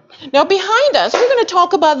 correct. Now behind us, we're going to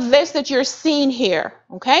talk about this that you're seeing here,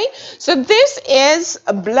 okay? So this is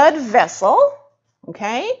a blood vessel,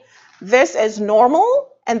 okay? This is normal,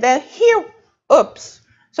 and then here, oops.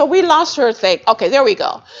 So we lost her thing. Okay, there we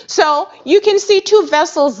go. So you can see two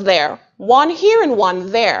vessels there, one here and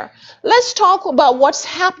one there. Let's talk about what's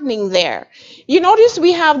happening there. You notice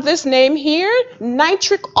we have this name here,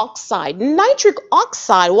 nitric oxide. Nitric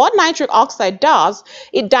oxide, what nitric oxide does,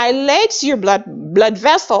 it dilates your blood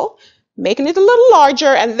vessel, making it a little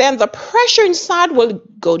larger, and then the pressure inside will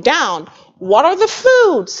go down. What are the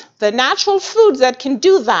foods, the natural foods that can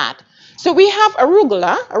do that? So we have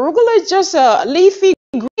arugula. Arugula is just a leafy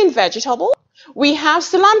green vegetable. We have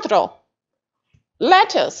cilantro,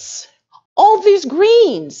 lettuce, all these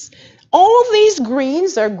greens. All of these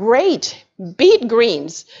greens are great. Beet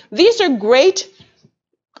greens. These are great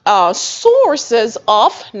sources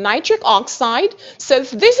of nitric oxide. So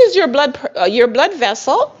if this is your blood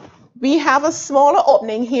vessel, we have a smaller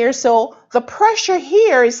opening here, so the pressure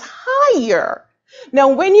here is higher. Now,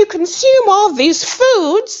 when you consume all these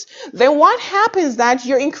foods, then what happens that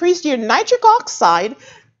you increase your nitric oxide,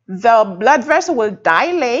 the blood vessel will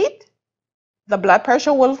dilate, the blood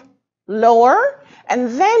pressure will lower,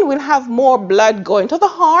 and then we'll have more blood going to the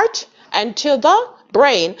heart and to the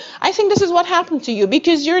brain. I think this is what happened to you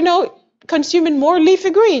because you're now consuming more leafy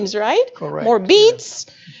greens, right? Correct. More beets.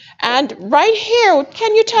 And right here,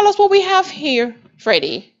 can you tell us what we have here,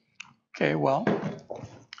 Freddy? Okay, well,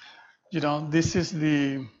 this is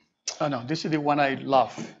the one I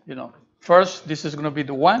love, First, this is going to be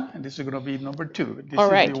the one, and this is going to be number two. This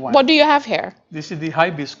All right. is the one. What do you have here? This is the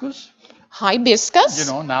hibiscus. Hibiscus?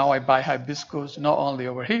 Now I buy hibiscus not only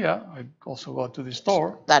over here, I also go to the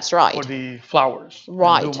store That's right. for the flowers.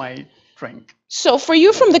 Right. And do my drink. So for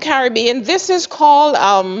you from the Caribbean, this is called,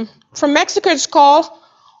 from Mexico, it's called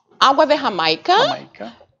agua de Jamaica.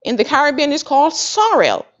 Jamaica. In the Caribbean, it's called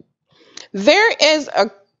sorrel. There is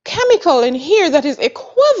a chemical in here that is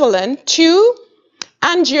equivalent to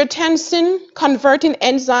angiotensin converting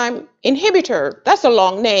enzyme inhibitor. That's a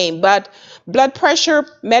long name, but blood pressure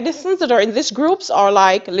medicines that are in these groups are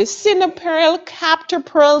like lisinopril,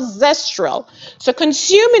 captopril, zestril. So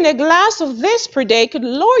consuming a glass of this per day could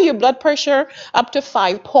lower your blood pressure up to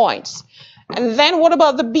 5 points. And then what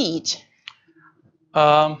about the beet?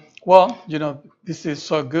 Well, this is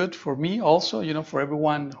so good for me also, for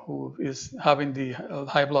everyone who is having the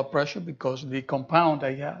high blood pressure because the compound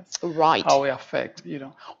I have, Right. how it affects,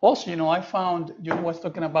 Also, I found, was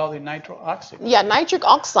talking about the nitric oxide. Yeah, nitric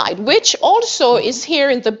oxide, which also is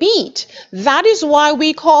here in the beet. That is why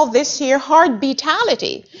we call this here heart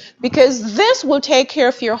beatality, because this will take care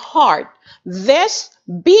of your heart. This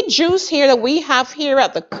beet juice here that we have here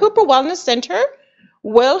at the Cooper Wellness Center,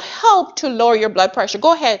 will help to lower your blood pressure.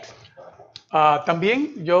 Go ahead.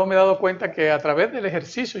 También yo me he dado cuenta que a través del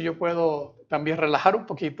ejercicio yo puedo también relajar un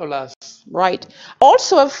poquito las... Right.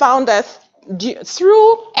 Also, I've found that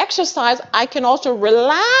through exercise, I can also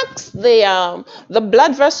relax the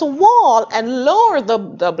blood vessel wall and lower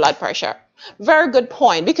the blood pressure. Very good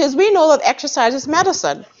point, because we know that exercise is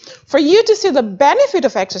medicine. For you to see the benefit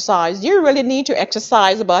of exercise, you really need to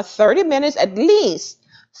exercise about 30 minutes, at least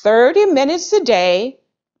 30 minutes a day,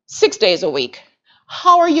 6 days a week.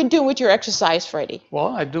 How are you doing with your exercise, Freddy? Well,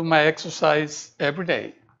 I do my exercise every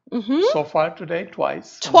day. So far today,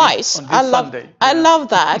 twice. Twice. On this Sunday. I love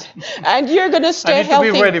that. And you're going to stay healthy.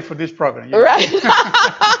 I need to be ready for this program. Yeah. Right.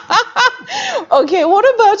 Okay, what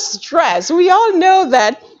about stress? We all know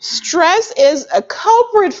that stress is a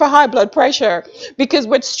culprit for high blood pressure, because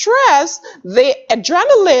with stress, the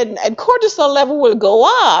adrenaline and cortisol level will go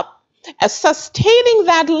up. And sustaining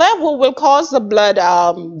that level will cause the blood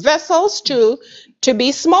vessels to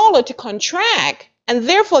be smaller, to contract, and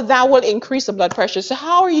therefore that will increase the blood pressure. So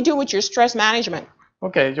how are you doing with your stress management?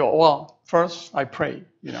 Okay, well, first I pray,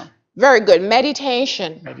 Very good.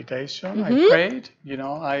 Meditation. I prayed,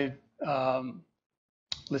 I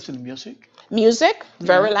listen to music. Music,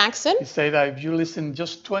 very relaxing. You say that if you listen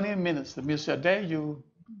just 20 minutes of music a day, you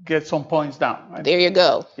get some points down. Right? There you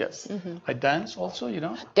go. Yes. I dance also,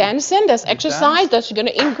 Dancing, that's exercise. That's going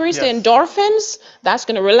to increase the endorphins. That's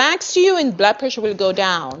going to relax you, and blood pressure will go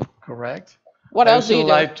down. Correct. What else do you do?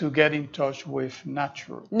 I also like to get in touch with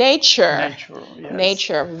nature. Nature, yes.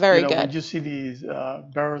 Nature, very good. When you see these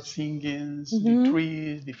birds singing, the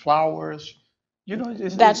trees, the flowers,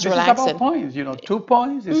 that's relaxing. Is about points. 2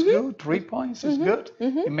 points is good, 3 points is good.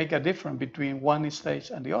 It makes a difference between one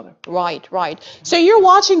stage and the other. Right. So you're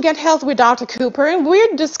watching Get Health with Dr. Cooper, and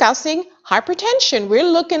we're discussing hypertension. We're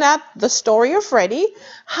looking at the story of Freddy,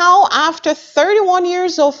 how after 31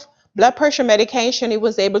 years of blood pressure medication, he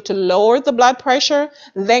was able to lower the blood pressure,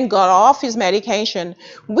 then got off his medication.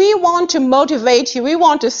 We want to motivate you. We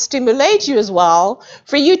want to stimulate you as well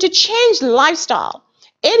for you to change lifestyle.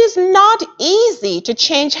 It is not easy to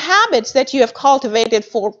change habits that you have cultivated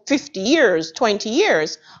for 50 years, 20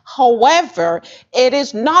 years. However, it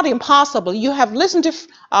is not impossible. You have listened to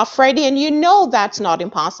Freddy, and you know that's not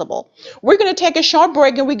impossible. We're going to take a short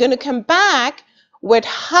break, and we're going to come back with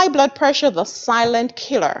high blood pressure, the silent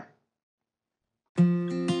killer.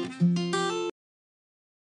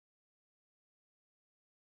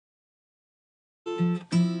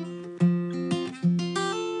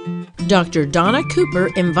 Dr. Dona Cooper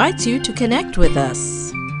invites you to connect with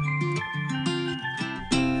us.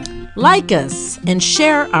 Like us and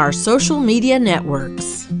share our social media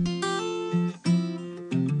networks.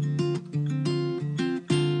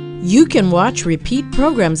 You can watch repeat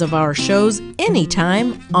programs of our shows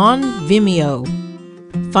anytime on Vimeo.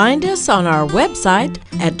 Find us on our website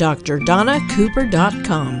at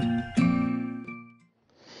drdonacooper.com.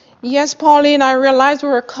 Yes, Pauline, I realized we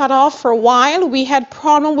were cut off for a while. We had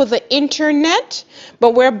problem with the internet,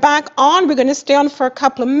 but we're back on. We're going to stay on for a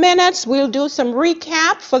couple of minutes. We'll do some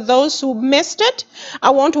recap for those who missed it.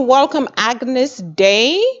 I want to welcome Agnes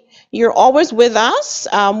Day. You're always with us.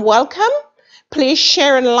 Welcome. Please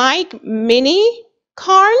share and like Minnie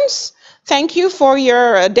Carnes. Thank you for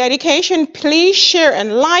your dedication. Please share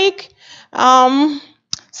and like.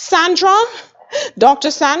 Sandra.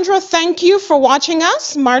 Dr. Sandra, thank you for watching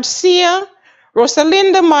us. Marcia,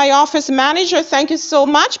 Rosalinda, my office manager, thank you so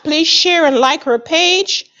much. Please share and like her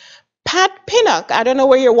page. Pat Pinnock, I don't know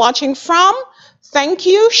where you're watching from. Thank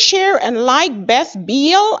you. Share and like. Beth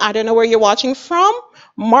Beal, I don't know where you're watching from.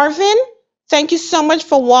 Marvin, thank you so much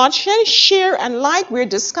for watching. Share and like. We're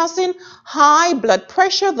discussing high blood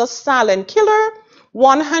pressure, the silent killer.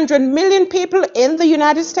 100 million people in the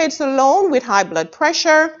United States alone with high blood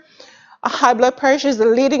pressure. High blood pressure is the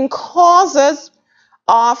leading causes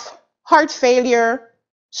of heart failure,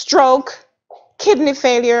 stroke, kidney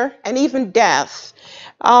failure, and even death.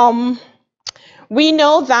 We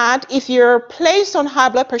know that if you're placed on high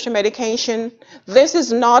blood pressure medication, this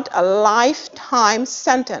is not a lifetime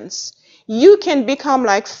sentence. You can become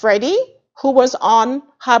like Freddy, who was on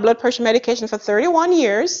high blood pressure medication for 31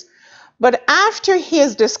 years, but after he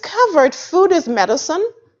has discovered food is medicine,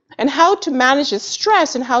 and how to manage his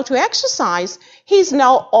stress and how to exercise, he's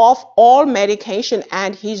now off all medication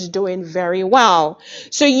and he's doing very well.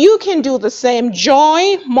 So you can do the same.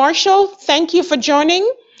 Joy Marshall, thank you for joining.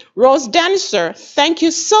 Rose Dancer, thank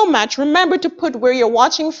you so much. Remember to put where you're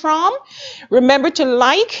watching from. Remember to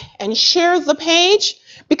like and share the page,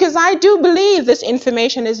 because I do believe this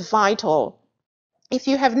information is vital. If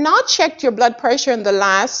you have not checked your blood pressure in the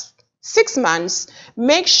last 6 months,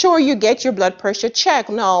 make sure you get your blood pressure checked.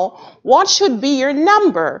 Now, what should be your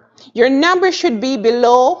number? Your number should be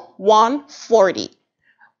below 140.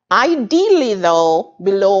 Ideally, though,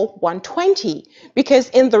 below 120, because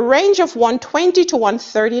in the range of 120 to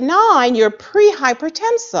 139, you're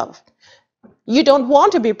pre-hypertensive. You don't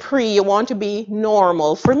want to be pre, you want to be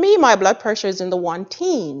normal. For me, my blood pressure is in the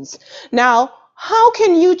 1-teens. Now, how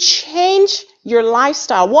can you change your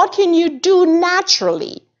lifestyle? What can you do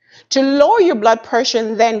naturally to lower your blood pressure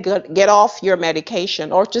and then get off your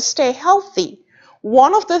medication or to stay healthy?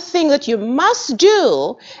 One of the things that you must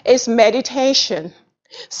do is meditation.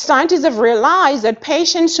 Scientists have realized that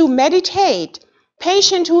patients who meditate,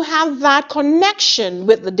 patients who have that connection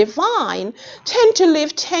with the divine, tend to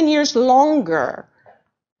live 10 years longer.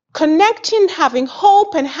 Connecting, having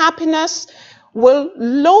hope and happiness will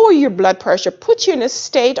lower your blood pressure, put you in a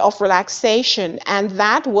state of relaxation, and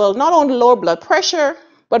that will not only lower blood pressure,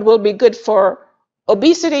 but will be good for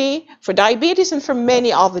obesity, for diabetes, and for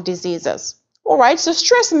many other diseases. All right, so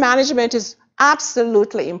stress management is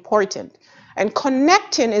absolutely important. And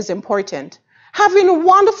connecting is important. Having a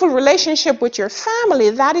wonderful relationship with your family,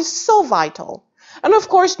 that is so vital. And of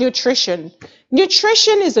course, nutrition.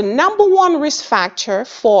 Nutrition is the #1 risk factor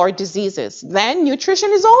for diseases. Then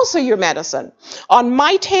nutrition is also your medicine. On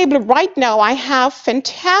my table right now, I have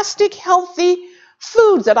fantastic, healthy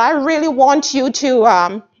foods that I really want you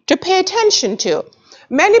to pay attention to.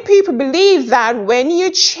 Many people believe that when you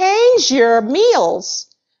change your meals,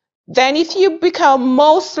 then if you become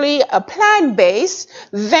mostly a plant-based,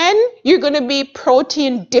 then you're going to be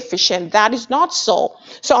protein deficient. That is not so.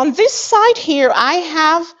 So on this side here, I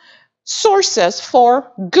have sources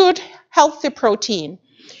for good, healthy protein.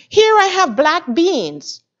 Here I have black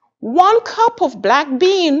beans. 1 cup of black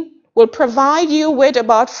bean will provide you with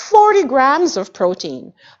about 40 grams of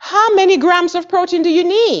protein. How many grams of protein do you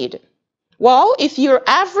need? Well, if you're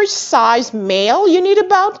average size male, you need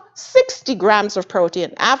about 60 grams of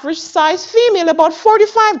protein. Average size female, about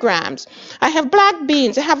 45 grams. I have black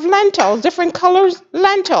beans, I have lentils, different colors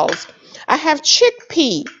lentils. I have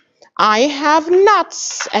chickpea. I have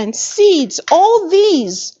nuts and seeds. All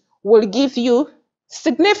these will give you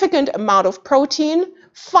significant amount of protein,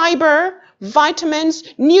 fiber, vitamins,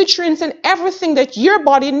 nutrients, and everything that your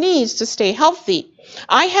body needs to stay healthy.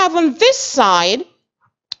 I have on this side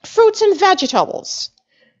fruits and vegetables.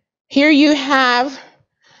 Here you have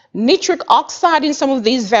nitric oxide in some of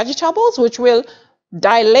these vegetables, which will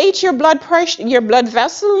dilate your blood pressure, your blood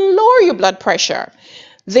vessel, and lower your blood pressure.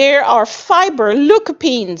 There are fiber,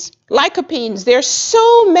 lycopenes. There's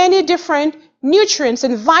so many different nutrients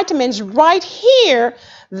and vitamins right here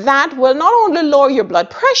that will not only lower your blood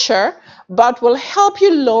pressure, but will help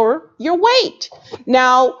you lower your weight.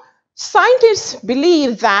 Now, scientists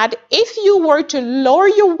believe that if you were to lower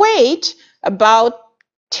your weight about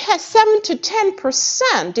 7 to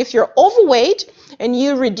 10%, if you're overweight and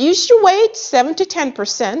you reduce your weight 7 to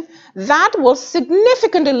 10%, that will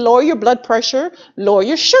significantly lower your blood pressure, lower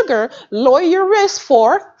your sugar, lower your risk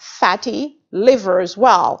for fatty liver as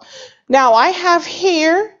well. Now, I have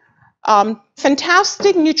here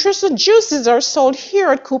fantastic nutritional juices are sold here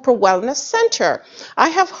at Cooper Wellness Center. I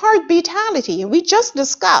have heart beatality. We just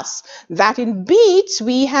discussed that in beets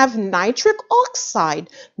we have nitric oxide.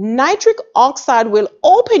 Nitric oxide will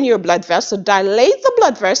open your blood vessel, dilate the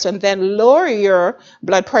blood vessel, and then lower your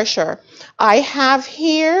blood pressure. I have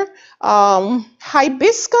here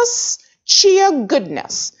hibiscus chia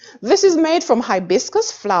goodness. This is made from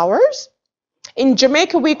hibiscus flowers. In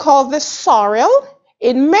Jamaica, we call this sorrel.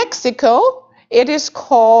 In Mexico, it is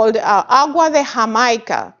called agua de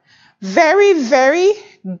Jamaica. Very, very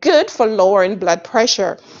good for lowering blood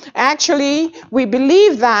pressure. Actually, we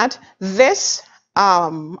believe that this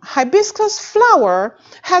hibiscus flower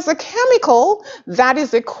has a chemical that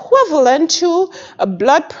is equivalent to a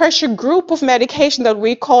blood pressure group of medication that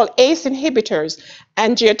we call ACE inhibitors,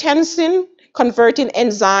 angiotensin converting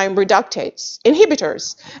enzyme reductase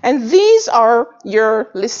inhibitors. And these are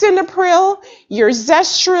your lisinopril, your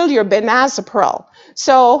zestril, your benazepril.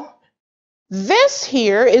 So this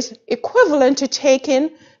here is equivalent to taking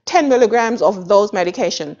 10 milligrams of those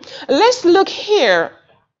medications. Let's look here.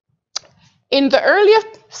 In the earlier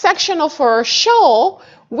section of our show,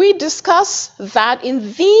 we discussed that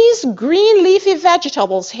in these green leafy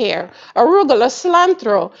vegetables here, arugula,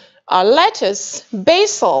 cilantro, lettuce,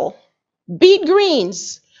 basil, beet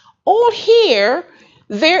greens, all here,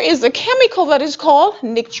 there is a chemical that is called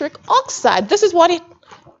nitric oxide. This is what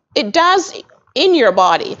it does in your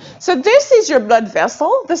body. So this is your blood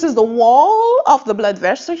vessel. This is the wall of the blood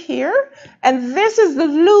vessel here. And this is the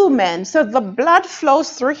lumen. So the blood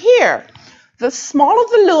flows through here. the smaller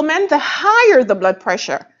the lumen, the higher the blood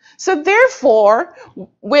pressure. So therefore,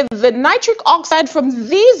 with the nitric oxide from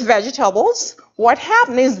these vegetables, what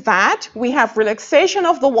happened is that we have relaxation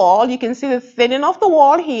of the wall. You can see the thinning of the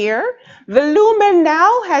wall here. The lumen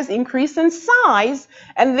now has increased in size,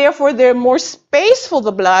 and therefore there's more space for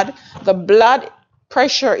the blood. The blood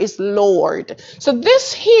pressure is lowered. So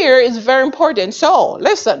this here is very important. So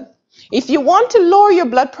listen. If you want to lower your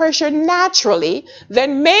blood pressure naturally,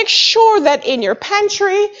 then make sure that in your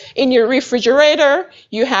pantry, in your refrigerator,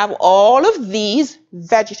 you have all of these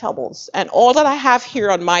vegetables and all that I have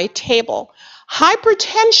here on my table.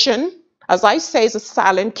 Hypertension, as I say, is a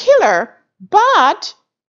silent killer, but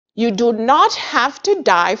you do not have to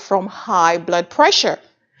die from high blood pressure.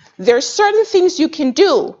 There are certain things you can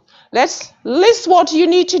do. Let's list what you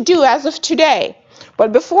need to do as of today.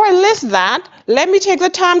 But before I list that, let me take the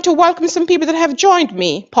time to welcome some people that have joined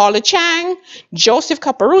me. Paula Chang, Joseph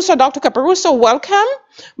Caparuso, Dr. Caparuso, welcome.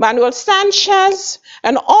 Manuel Sanchez,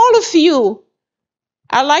 and all of you.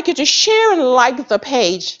 I'd like you to share and like the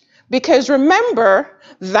page, because remember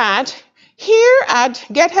that here at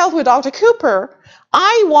Get Health with Dr. Cooper,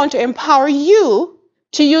 I want to empower you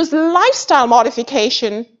to use lifestyle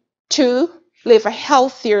modification to live a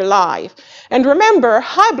healthier life. And remember,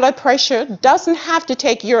 high blood pressure doesn't have to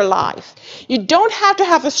take your life. You don't have to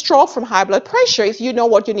have a stroke from high blood pressure if you know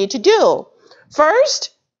what you need to do.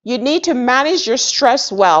 First, you need to manage your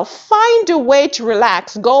stress well. Find a way to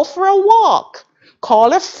relax. Go for a walk.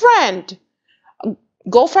 Call a friend.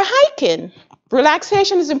 Go for hiking.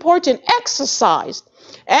 Relaxation is important. Exercise.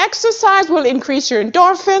 Exercise will increase your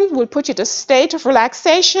endorphin, will put you to a state of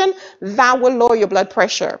relaxation. That will lower your blood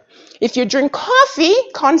pressure. If you drink coffee,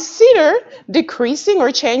 consider decreasing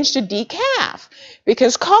or change to decaf,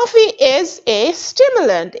 because coffee is a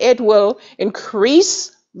stimulant. It will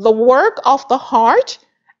increase the work of the heart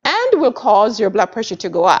and will cause your blood pressure to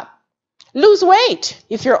go up. Lose weight.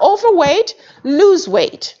 If you're overweight, lose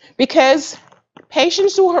weight, because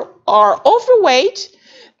patients who are overweight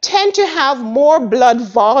tend to have more blood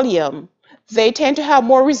volume. They tend to have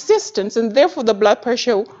more resistance, and therefore the blood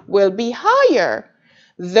pressure will be higher.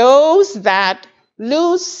 Those that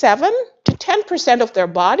lose 7 to 10% of their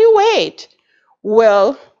body weight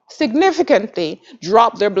will significantly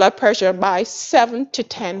drop their blood pressure by 7 to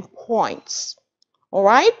 10 points. All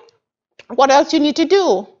right? What else you need to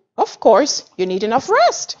do? Of course, you need enough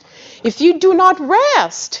rest. If you do not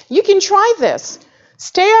rest, you can try this.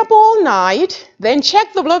 Stay up all night, then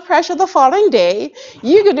check the blood pressure the following day.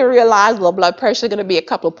 You're going to realize the blood pressure is going to be a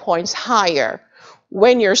couple of points higher.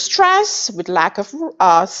 When you're stressed with lack of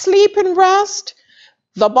sleep and rest,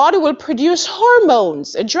 the body will produce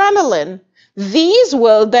hormones, adrenaline. These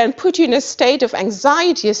will then put you in a state of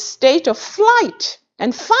anxiety, a state of flight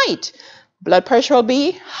and fight. Blood pressure will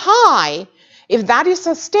be high. If that is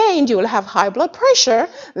sustained, you will have high blood pressure.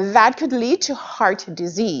 That could lead to heart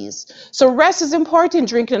disease. So rest is important,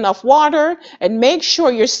 drink enough water, and make sure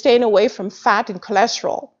you're staying away from fat and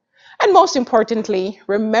cholesterol. And most importantly,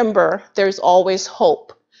 remember, there's always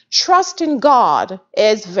hope. Trust in God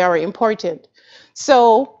is very important.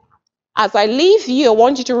 So as I leave you, I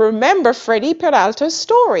want you to remember Freddy Peralta's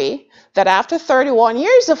story, that after 31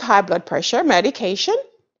 years of high blood pressure medication,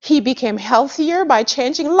 he became healthier by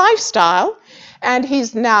changing lifestyle, and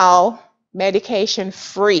he's now medication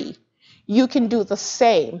free. You can do the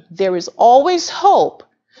same. There is always hope.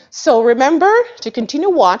 So remember to continue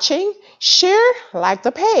watching, share, like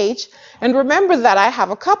the page, and remember that I have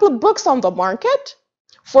a couple of books on the market,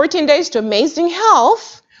 14 Days to Amazing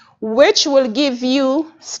Health, which will give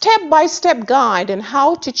you step-by-step guide on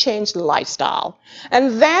how to change the lifestyle.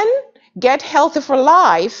 And then Get Healthy for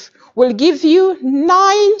Life will give you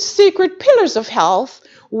 9 secret pillars of health,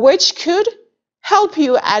 which could help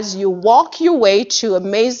you as you walk your way to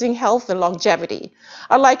amazing health and longevity.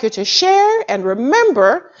 I'd like you to share, and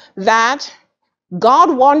remember that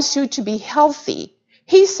God wants you to be healthy.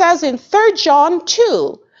 He says in 3 John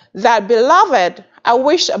 2 that, beloved, I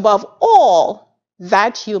wish above all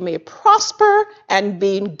that you may prosper and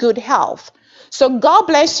be in good health. So God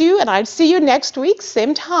bless you, and I'll see you next week,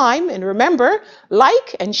 same time. And remember,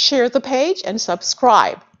 like and share the page and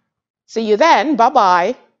subscribe. See you then.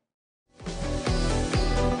 Bye-bye.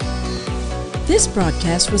 This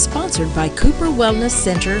broadcast was sponsored by Cooper Wellness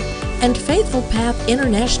Center and Faithful Path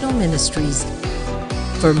International Ministries.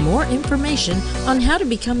 For more information on how to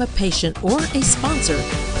become a patient or a sponsor,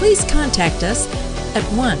 please contact us at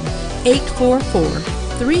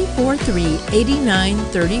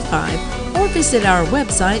 1-844-343-8935 or visit our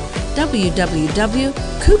website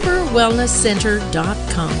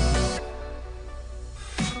www.cooperwellnesscenter.com.